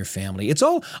you and your family. It's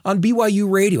all on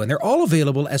BYU Radio, and they're all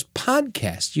available as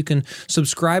podcasts. You can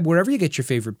subscribe wherever you get your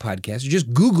favorite podcasts.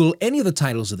 Just Google any of the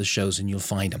titles of the shows and you'll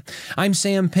find them. I'm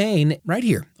Sam Payne, right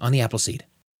here on the Appleseed.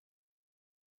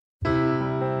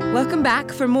 Welcome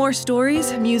back for more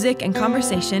stories, music, and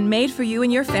conversation made for you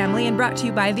and your family and brought to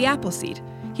you by the Appleseed.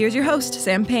 Here's your host,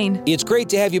 Sam Payne. It's great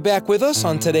to have you back with us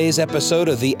on today's episode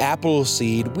of the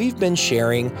Appleseed. We've been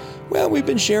sharing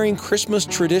Christmas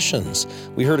traditions.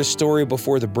 We heard a story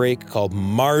before the break called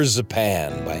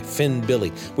Marzipan by Finn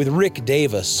Billie, with Rick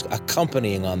Davis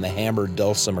accompanying on the hammered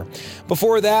dulcimer.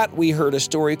 Before that, we heard a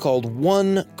story called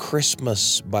One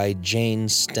Christmas by Jane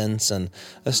Stenson,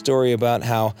 a story about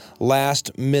how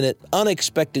last-minute,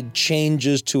 unexpected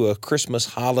changes to a Christmas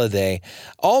holiday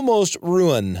almost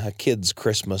ruin a kid's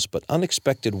Christmas, but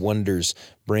unexpected wonders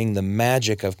bring the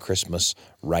magic of Christmas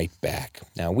right back.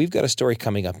 Now, we've got a story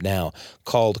coming up now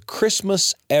called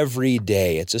Christmas Every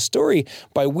Day. It's a story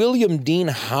by William Dean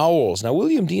Howells. Now,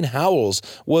 William Dean Howells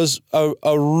was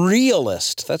a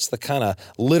realist. That's the kind of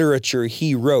literature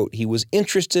he wrote. He was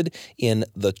interested in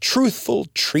the truthful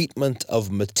treatment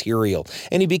of material.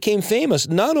 And he became famous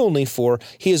not only for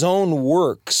his own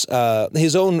works, the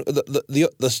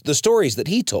stories that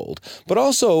he told, but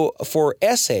also for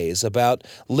essays about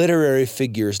literary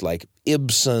figures like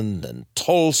Ibsen and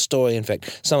Tolstoy. In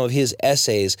fact, some of his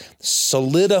essays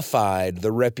solidified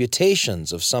the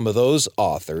reputations of some of those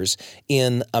authors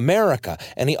in America.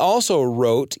 And he also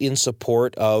wrote in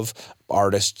support of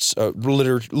artists,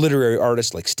 literary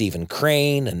artists like Stephen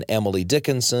Crane and Emily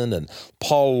Dickinson and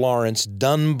Paul Laurence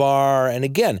Dunbar, and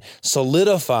again,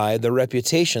 solidified the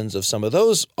reputations of some of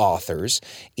those authors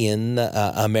in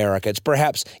America. It's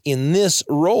perhaps in this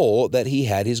role that he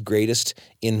had his greatest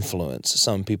influence,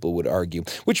 some people would argue,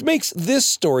 which makes this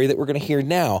story that we're going to hear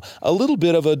now a little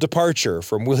bit of a departure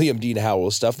from William Dean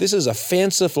Howells stuff. This is a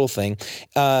fanciful thing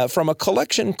from a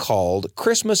collection called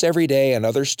Christmas Every Day and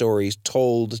Other Stories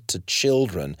Told to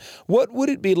Children. What would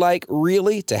it be like,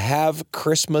 really, to have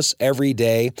Christmas every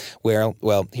day?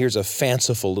 Well, here's a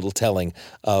fanciful little telling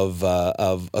of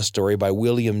a story by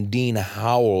William Dean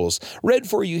Howells, read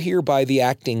for you here by the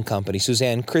acting company,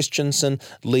 Suzanne Christensen,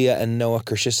 Leah and Noah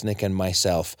Kershisnik, and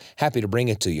myself. Happy to bring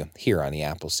it to you here on the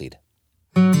Appleseed.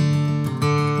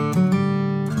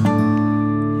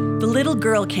 The little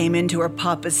girl came into her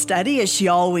papa's study, as she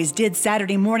always did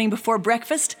Saturday morning before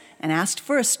breakfast, and asked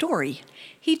for a story.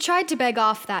 He tried to beg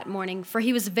off that morning, for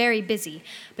he was very busy,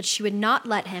 but she would not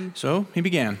let him. So he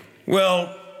began.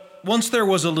 Well, once there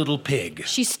was a little pig.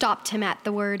 She stopped him at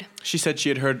the word. She said she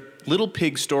had heard little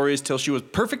pig stories till she was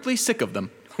perfectly sick of them.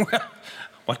 Well,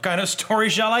 what kind of story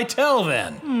shall I tell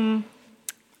then?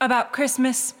 About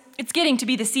Christmas. It's getting to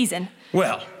be the season.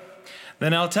 Well,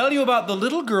 then I'll tell you about the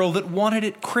little girl that wanted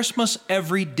it Christmas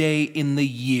every day in the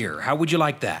year. How would you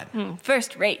like that?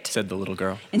 First rate, said the little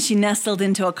girl. And she nestled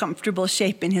into a comfortable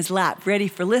shape in his lap, ready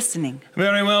for listening.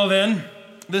 Very well, then.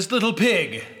 This little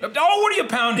pig. Oh, what are you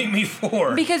pounding me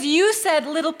for? Because you said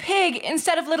little pig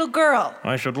instead of little girl.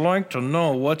 I should like to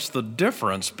know what's the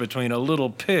difference between a little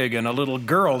pig and a little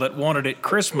girl that wanted it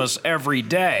Christmas every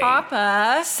day.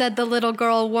 Papa, said the little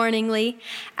girl warningly.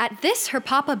 At this, her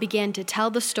papa began to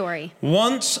tell the story.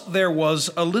 Once there was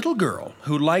a little girl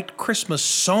who liked Christmas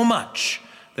so much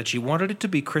that she wanted it to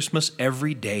be Christmas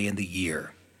every day in the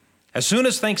year. As soon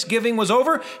as Thanksgiving was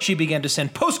over, she began to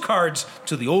send postcards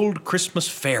to the old Christmas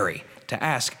fairy to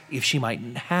ask if she might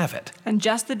have it. And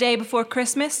just the day before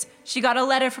Christmas, she got a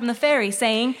letter from the fairy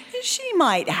saying she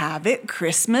might have it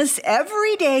Christmas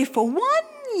every day for 1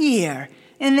 year,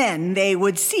 and then they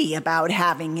would see about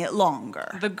having it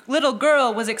longer. The little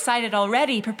girl was excited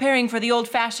already, preparing for the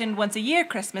old-fashioned once-a-year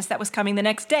Christmas that was coming the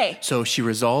next day. So she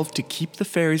resolved to keep the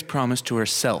fairy's promise to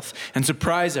herself and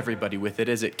surprise everybody with it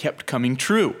as it kept coming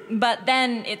true. But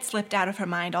then it slipped out of her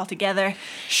mind altogether.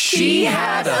 She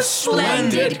had a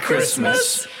splendid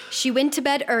Christmas. She went to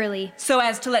bed early, so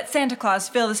as to let Santa Claus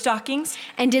fill the stockings.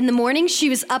 And in the morning, she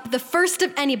was up the first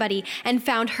of anybody and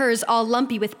found hers all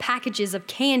lumpy with packages of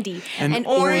candy and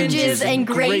oranges and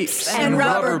grapes and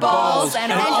rubber balls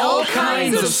and all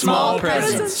kinds of small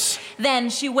presents. Then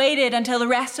she waited until the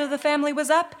rest of the family was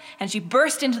up, and she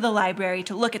burst into the library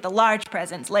to look at the large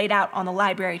presents laid out on the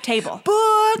library table.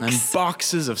 Books! And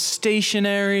boxes of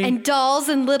stationery. And dolls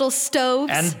and little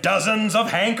stoves. And dozens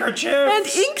of handkerchiefs. And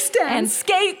inkstands. And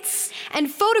skates. And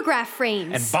photograph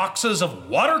frames. And boxes of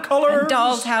watercolors. And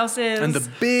dolls' houses. And the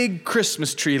big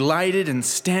Christmas tree lighted and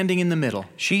standing in the middle.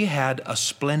 She had a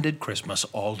splendid Christmas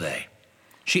all day.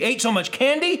 She ate so much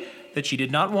candy that she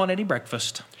did not want any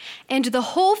breakfast. And the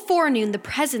whole forenoon the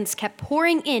presents kept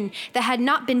pouring in that had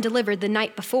not been delivered the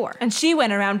night before. And she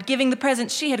went around giving the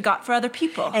presents she had got for other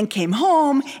people. And came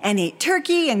home and ate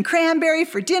turkey and cranberry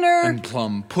for dinner. And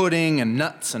plum pudding and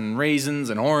nuts and raisins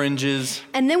and oranges.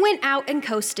 And then went out and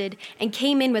coasted and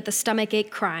came in with a stomachache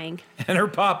crying. And her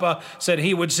papa said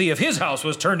he would see if his house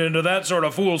was turned into that sort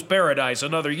of fool's paradise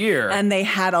another year. And they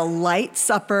had a light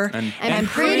supper. And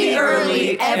pretty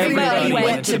early everybody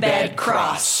went to bed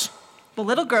cross. The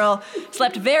little girl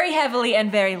slept very heavily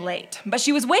and very late, but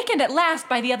she was wakened at last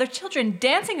by the other children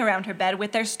dancing around her bed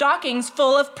with their stockings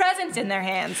full of presents in their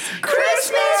hands.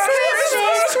 Christmas,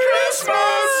 Christmas,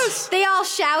 Christmas! They all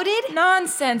shouted.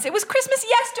 Nonsense, it was Christmas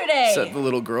yesterday, said the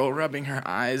little girl, rubbing her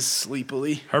eyes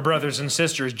sleepily. Her brothers and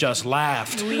sisters just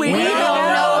laughed. We don't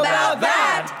know about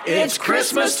that. It's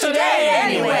Christmas today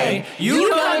anyway. You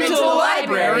come into the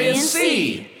library and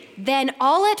see. Then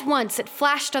all at once it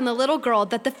flashed on the little girl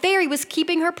that the fairy was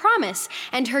keeping her promise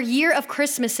and her year of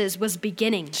Christmases was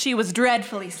beginning. She was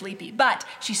dreadfully sleepy, but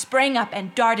she sprang up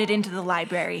and darted into the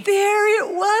library. There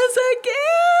it was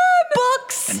again!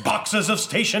 Books! And boxes of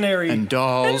stationery. And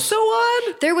dolls. And so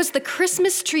on. There was the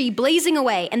Christmas tree blazing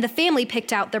away and the family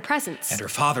picked out their presents. And her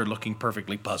father looking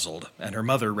perfectly puzzled and her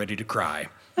mother ready to cry.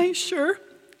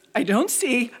 I don't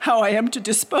see how I am to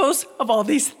dispose of all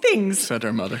these things, said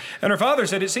her mother. And her father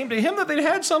said it seemed to him that they'd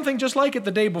had something just like it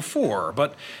the day before,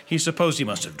 but he supposed he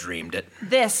must have dreamed it.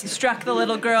 This struck the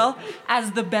little girl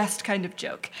as the best kind of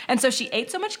joke. And so she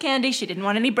ate so much candy she didn't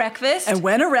want any breakfast. And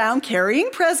went around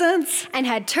carrying presents. And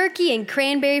had turkey and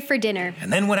cranberry for dinner.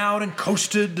 And then went out and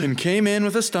coasted. And came in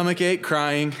with a stomachache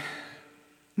crying.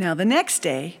 Now the next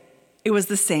day, it was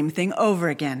the same thing over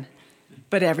again,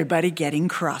 but everybody getting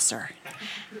crosser.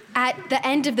 At the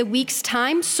end of the week's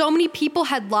time, so many people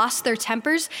had lost their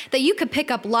tempers that you could pick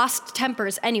up lost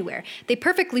tempers anywhere. They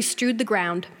perfectly strewed the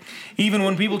ground. Even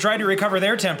when people tried to recover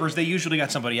their tempers, they usually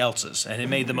got somebody else's, and it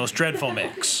made the most dreadful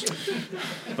mix.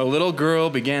 The little girl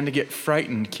began to get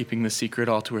frightened, keeping the secret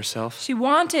all to herself. She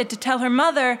wanted to tell her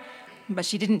mother, but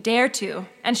she didn't dare to,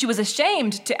 and she was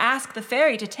ashamed to ask the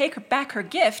fairy to take her back her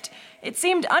gift. It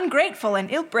seemed ungrateful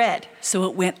and ill-bred. So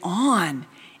it went on,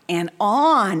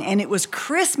 and it was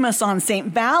Christmas on St.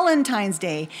 Valentine's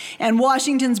Day, and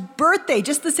Washington's birthday,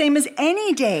 just the same as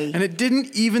any day. And it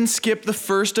didn't even skip the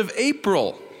 1st of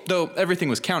April, though everything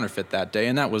was counterfeit that day,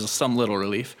 and that was some little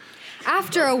relief.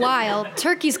 After a while,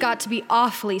 turkeys got to be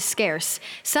awfully scarce,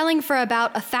 selling for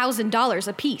about $1,000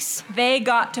 apiece. They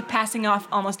got to passing off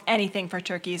almost anything for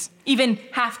turkeys, even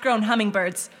half-grown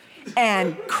hummingbirds.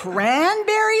 And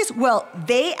cranberries? Well,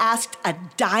 they asked a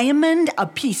diamond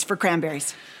apiece for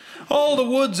cranberries. All the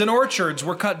woods and orchards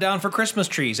were cut down for Christmas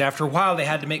trees. After a while, they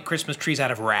had to make Christmas trees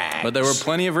out of rags. But there were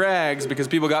plenty of rags because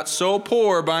people got so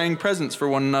poor buying presents for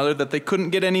one another that they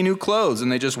couldn't get any new clothes,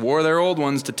 and they just wore their old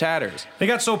ones to tatters. They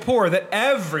got so poor that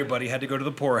everybody had to go to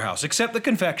the poorhouse, except the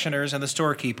confectioners and the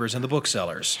storekeepers and the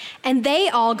booksellers. And they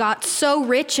all got so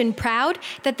rich and proud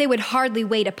that they would hardly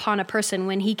wait upon a person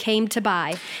when he came to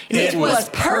buy. It was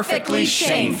perfectly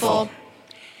shameful.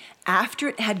 After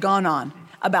it had gone on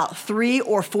about 3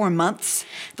 or 4 months,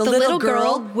 the little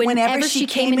girl, whenever she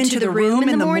came into the room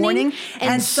in the morning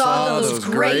and saw those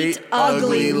great,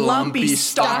 ugly, lumpy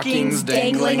stockings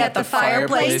dangling at the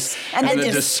fireplace and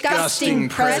the disgusting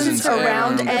presents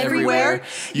around everywhere,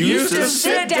 used to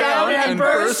sit down and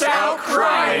burst out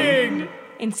crying.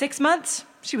 In 6 months,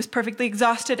 she was perfectly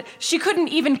exhausted. She couldn't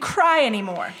even cry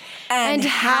anymore. And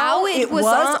how it was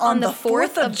on the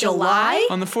 4th of July?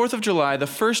 On the 4th of July, the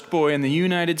first boy in the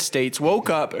United States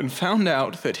woke up and found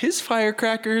out that his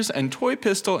firecrackers and toy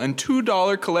pistol and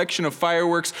 $2 collection of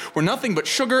fireworks were nothing but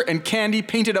sugar and candy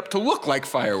painted up to look like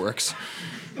fireworks.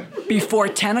 Before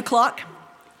 10 o'clock,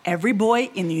 every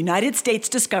boy in the United States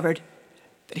discovered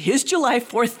that his July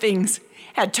 4th things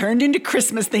had turned into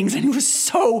Christmas things, and he was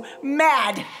so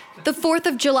mad. The 4th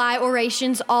of July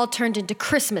orations all turned into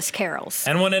Christmas carols.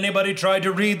 And when anybody tried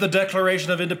to read the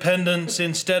Declaration of Independence,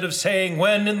 instead of saying,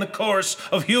 when in the course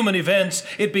of human events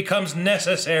it becomes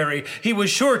necessary, he was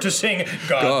sure to sing,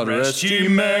 God rest ye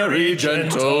merry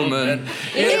gentlemen.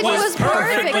 It was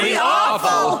perfectly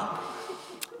awful.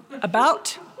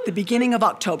 About the beginning of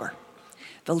October,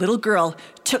 the little girl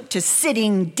took to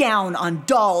sitting down on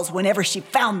dolls whenever she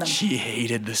found them. She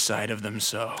hated the sight of them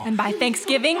so. And by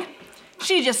Thanksgiving,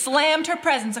 she just slammed her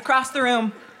presents across the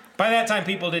room. By that time,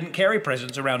 people didn't carry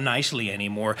presents around nicely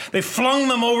anymore. They flung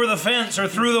them over the fence or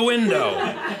through the window.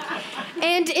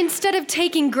 And instead of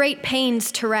taking great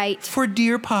pains to write, For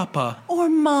dear Papa. Or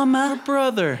Mama. Or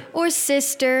brother. or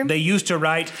sister, They used to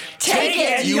write, Take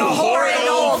it, you horrid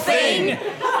old thing!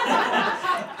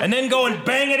 and then go and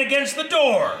bang it against the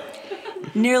door.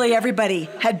 Nearly everybody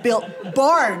had built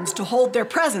barns to hold their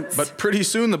presents. But pretty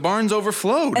soon the barns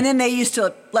overflowed. And then they used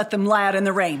to let them lie out in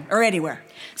the rain or anywhere.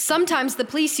 sometimes the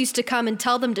police used to come and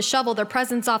tell them to shovel their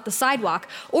presents off the sidewalk,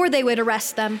 or they would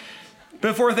arrest them.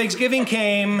 Before Thanksgiving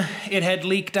came, it had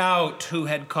leaked out who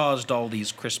had caused all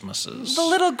these Christmases. The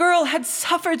little girl had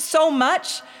suffered so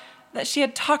much that she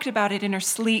had talked about it in her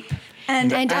sleep.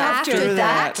 And after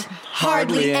that,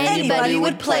 hardly anybody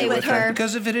would play with her.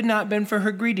 Because if it had not been for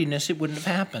her greediness, it wouldn't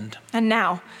have happened. And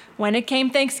now, when it came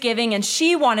Thanksgiving and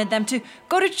she wanted them to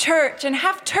go to church and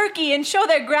have turkey and show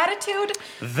their gratitude,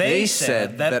 They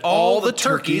said that all the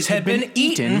turkeys had been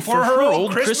eaten for her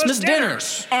old Christmas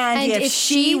dinners. And if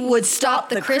she would stop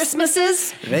the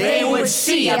Christmases, they would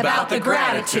see about the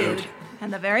gratitude.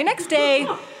 and the very next day,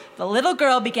 the little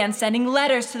girl began sending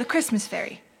letters to the Christmas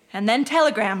fairy, and then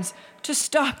telegrams to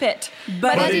stop it.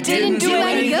 But it didn't do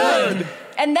any good.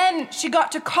 And then she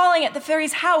got to calling at the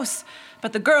fairy's house,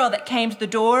 but the girl that came to the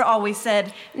door always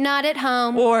said, Not at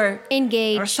home. or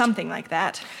engaged. or something like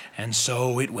that. And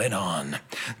so it went on,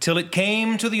 till it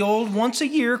came to the old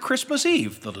once-a-year Christmas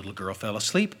Eve. The little girl fell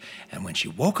asleep, and when she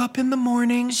woke up in the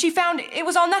morning... She found it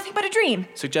was all nothing but a dream.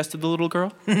 Suggested the little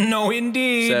girl. No,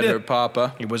 indeed. Said her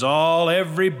papa. It was all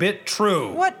every bit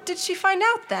true. What did she find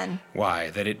out then? Why,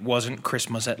 that it wasn't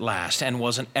Christmas at last, and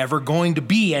wasn't ever going to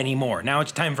be anymore. Now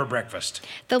it's time for breakfast.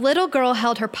 The little girl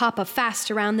held her papa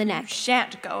fast around the neck.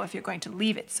 Shan't go if you're going to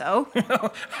leave it so.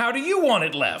 How do you want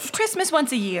it left? Christmas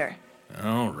once a year.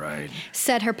 All right.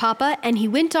 Said her papa, and he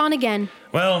went on again.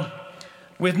 Well,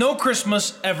 with no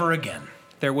Christmas ever again,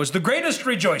 there was the greatest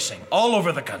rejoicing all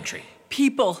over the country.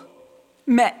 People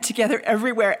met together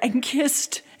everywhere and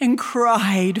kissed and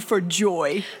cried for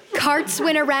joy. Carts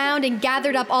went around and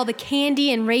gathered up all the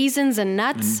candy and raisins and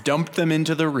nuts. And dumped them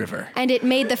into the river. And it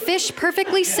made the fish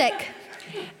perfectly sick.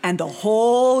 And the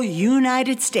whole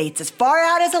United States, as far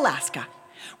out as Alaska,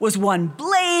 was one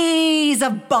blaze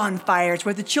of bonfires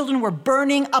where the children were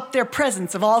burning up their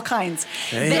presents of all kinds.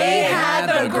 They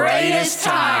had the greatest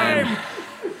time.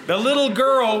 The little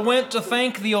girl went to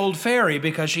thank the old fairy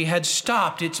because she had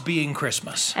stopped its being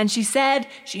Christmas. And she said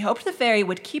she hoped the fairy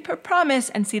would keep her promise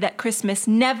and see that Christmas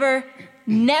never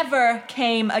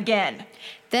came again.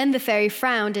 Then the fairy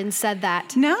frowned and said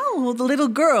that No, the little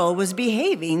girl was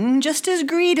behaving just as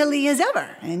greedily as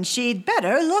ever, and she'd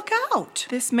better look out.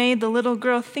 This made the little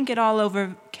girl think it all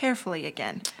over carefully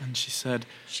again. And she said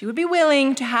She would be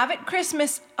willing to have it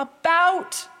Christmas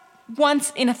about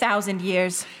once in 1,000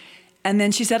 years. And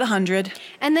then she said 100.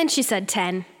 And then she said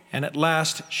 10. And at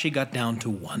last, she got down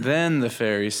to 1. Then the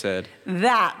fairy said,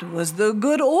 That was the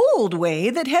good old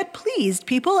way that had pleased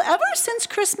people ever since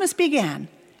Christmas began.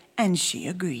 And she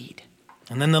agreed.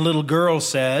 And then the little girl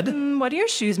said, What are your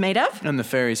shoes made of? and the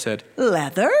fairy said,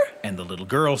 Leather? And the little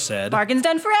girl said, Bargain's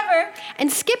done forever.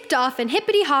 And skipped off and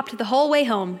hippity-hopped the whole way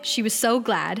home. She was so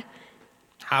glad.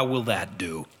 How will that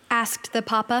do? Asked the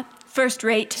papa. First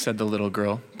rate. said the little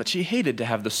girl, but she hated to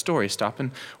have the story stop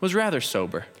and was rather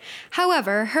sober.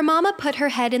 However, her mama put her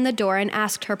head in the door and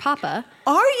asked her papa,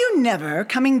 Are you never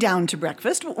coming down to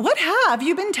breakfast? What have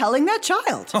you been telling that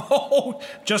child? Oh,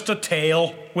 just a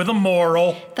tale with a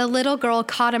moral. The little girl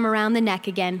caught him around the neck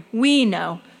again. We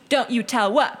know. Don't you tell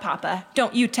what, Papa?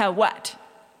 Don't you tell what?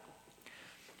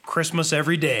 Christmas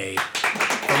every day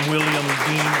from William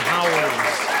Dean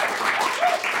Howells.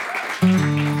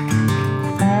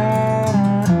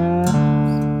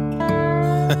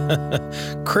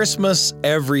 Christmas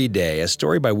Every Day, a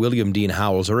story by William Dean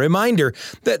Howells, a reminder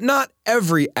that not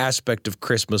every aspect of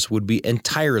Christmas would be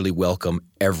entirely welcome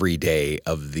every day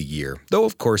of the year. Though,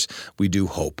 of course, we do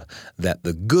hope that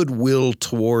the goodwill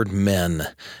toward men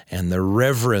and the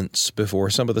reverence before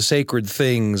some of the sacred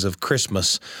things of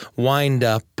Christmas wind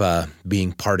up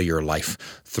being part of your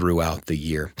life throughout the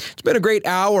year. It's been a great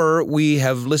hour. We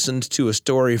have listened to a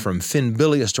story from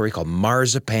Billie, a story called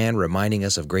Marzipan, reminding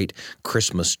us of great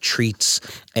Christmas treats.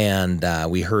 And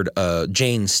we heard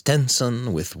Jane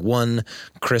Stenson with One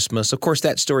Christmas. Of course,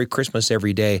 that story, Christmas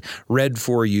Every Day, read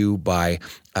for you by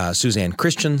Suzanne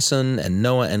Christensen and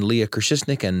Noah and Leah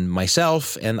Kershisnik and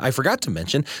myself. And I forgot to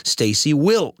mention Stacy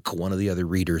Wilk, one of the other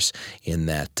readers in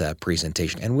that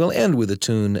presentation. And we'll end with a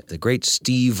tune, the great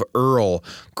Steve Earle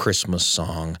Christmas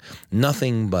song,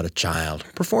 Nothing But a Child,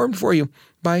 performed for you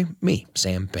by me,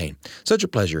 Sam Payne. Such a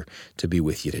pleasure to be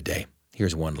with you today.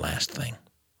 Here's one last thing.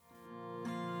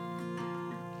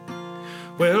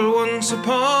 Well, once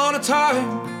upon a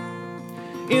time,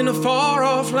 in a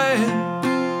far-off land,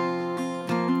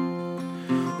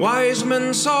 wise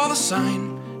men saw the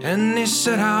sign, and they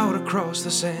set out across the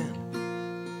sand.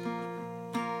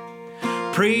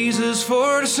 Praises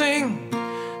for to sing,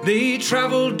 they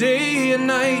traveled day and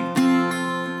night.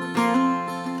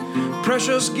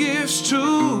 Precious gifts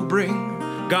to bring,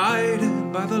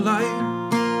 guided by the light.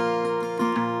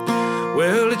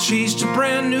 Well, it chased a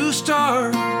brand new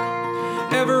star,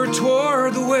 ever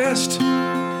toward the west,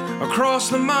 across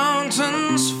the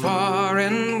mountains far,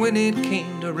 and when it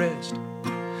came to rest,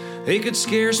 they could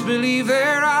scarce believe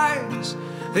their eyes.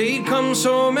 They'd come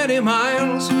so many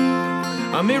miles.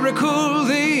 A miracle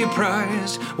they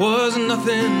prized was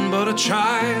nothing but a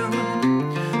child.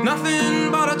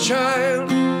 Nothing but a child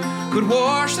could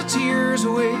wash the tears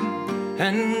away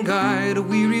and guide a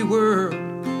weary world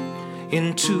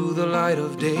into the light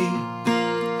of day.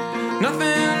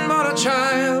 Nothing but a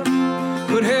child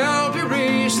could help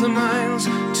erase the miles,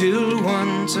 till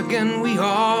once again we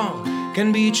all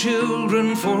can be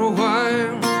children for a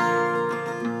while.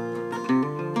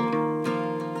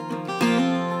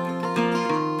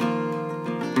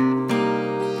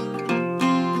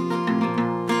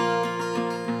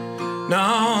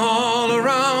 Now all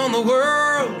around the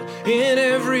world, in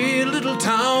every little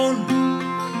town,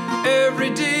 every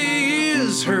day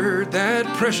is heard that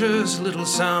precious little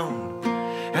sound.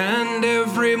 And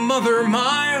every mother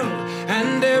mild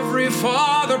and every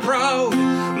father proud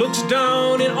looks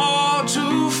down in awe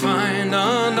to find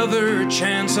another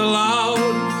chance allowed.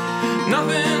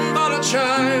 Nothing but a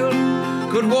child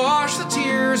could wash the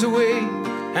tears away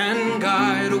and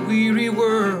guide a weary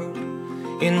world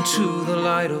into the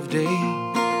light of day.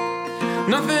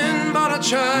 Nothing but a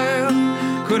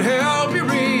child could help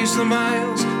erase the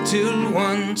miles, till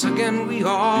once again we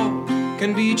all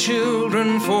can be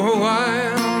children for a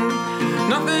while.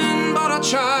 Nothing but a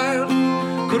child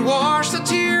could wash the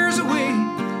tears away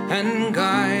and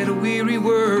guide a weary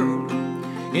world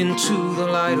into the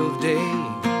light of day.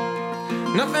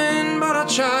 Nothing but a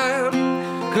child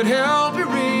could help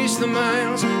erase the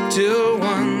miles, till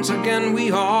once again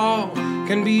we all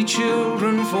can be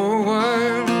children for a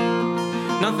while.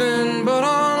 Nothing but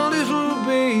a little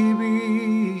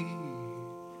baby,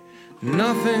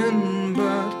 nothing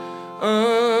but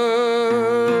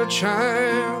a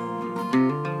child.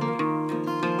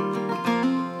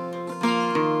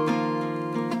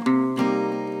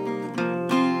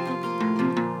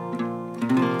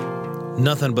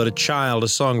 Nothing But a Child, a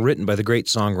song written by the great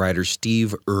songwriter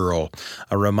Steve Earle.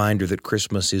 A reminder that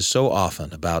Christmas is so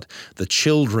often about the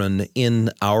children in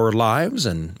our lives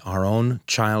and our own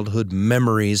childhood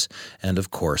memories, and of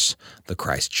course, the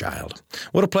Christ child.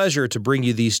 What a pleasure to bring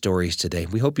you these stories today.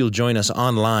 We hope you'll join us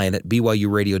online at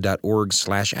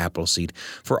byuradio.org/Appleseed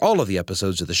for all of the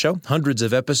episodes of the show. Hundreds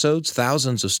of episodes,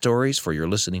 thousands of stories for your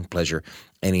listening pleasure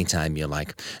anytime you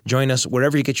like. Join us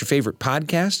wherever you get your favorite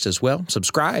podcasts as well.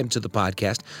 Subscribe to the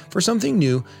podcast for something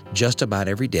new just about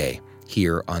every day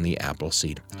here on the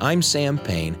Appleseed. I'm Sam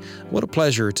Payne. What a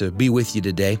pleasure to be with you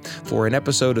today for an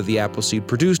episode of the Appleseed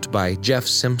produced by Jeff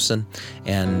Simpson,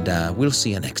 and we'll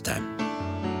see you next time.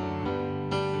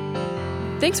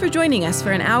 Thanks for joining us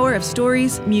for an hour of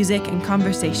stories, music, and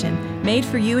conversation made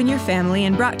for you and your family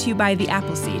and brought to you by the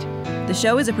Appleseed. The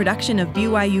show is a production of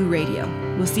BYU Radio.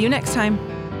 We'll see you next time.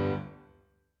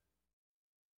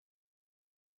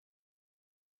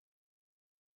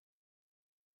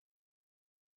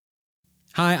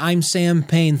 Hi, I'm Sam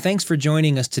Payne. Thanks for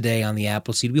joining us today on the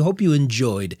Appleseed. We hope you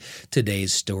enjoyed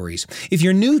today's stories. If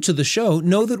you're new to the show,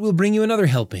 know that we'll bring you another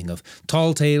helping of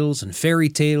tall tales and fairy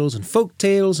tales and folk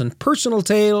tales and personal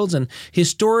tales and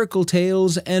historical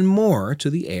tales and more to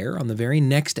the air on the very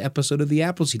next episode of the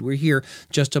Appleseed. We're here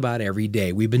just about every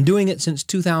day. We've been doing it since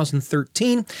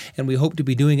 2013, and we hope to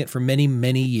be doing it for many,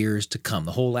 many years to come.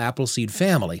 The whole Appleseed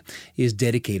family is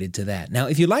dedicated to that. Now,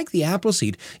 if you like the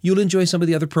Appleseed, you'll enjoy some of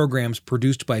the other programs produced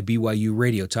by BYU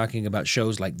Radio, talking about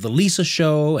shows like The Lisa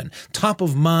Show and Top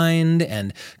of Mind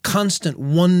and Constant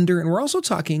Wonder. And we're also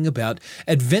talking about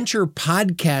adventure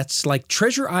podcasts like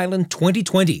Treasure Island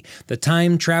 2020, the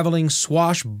time-traveling,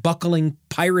 swashbuckling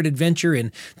pirate adventure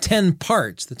in 10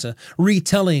 parts that's a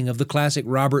retelling of the classic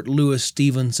Robert Louis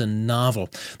Stevenson novel.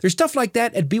 There's stuff like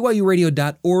that at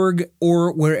byuradio.org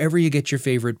or wherever you get your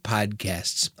favorite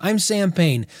podcasts. I'm Sam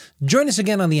Payne. Join us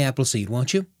again on the Appleseed,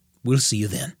 won't you? We'll see you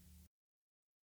then.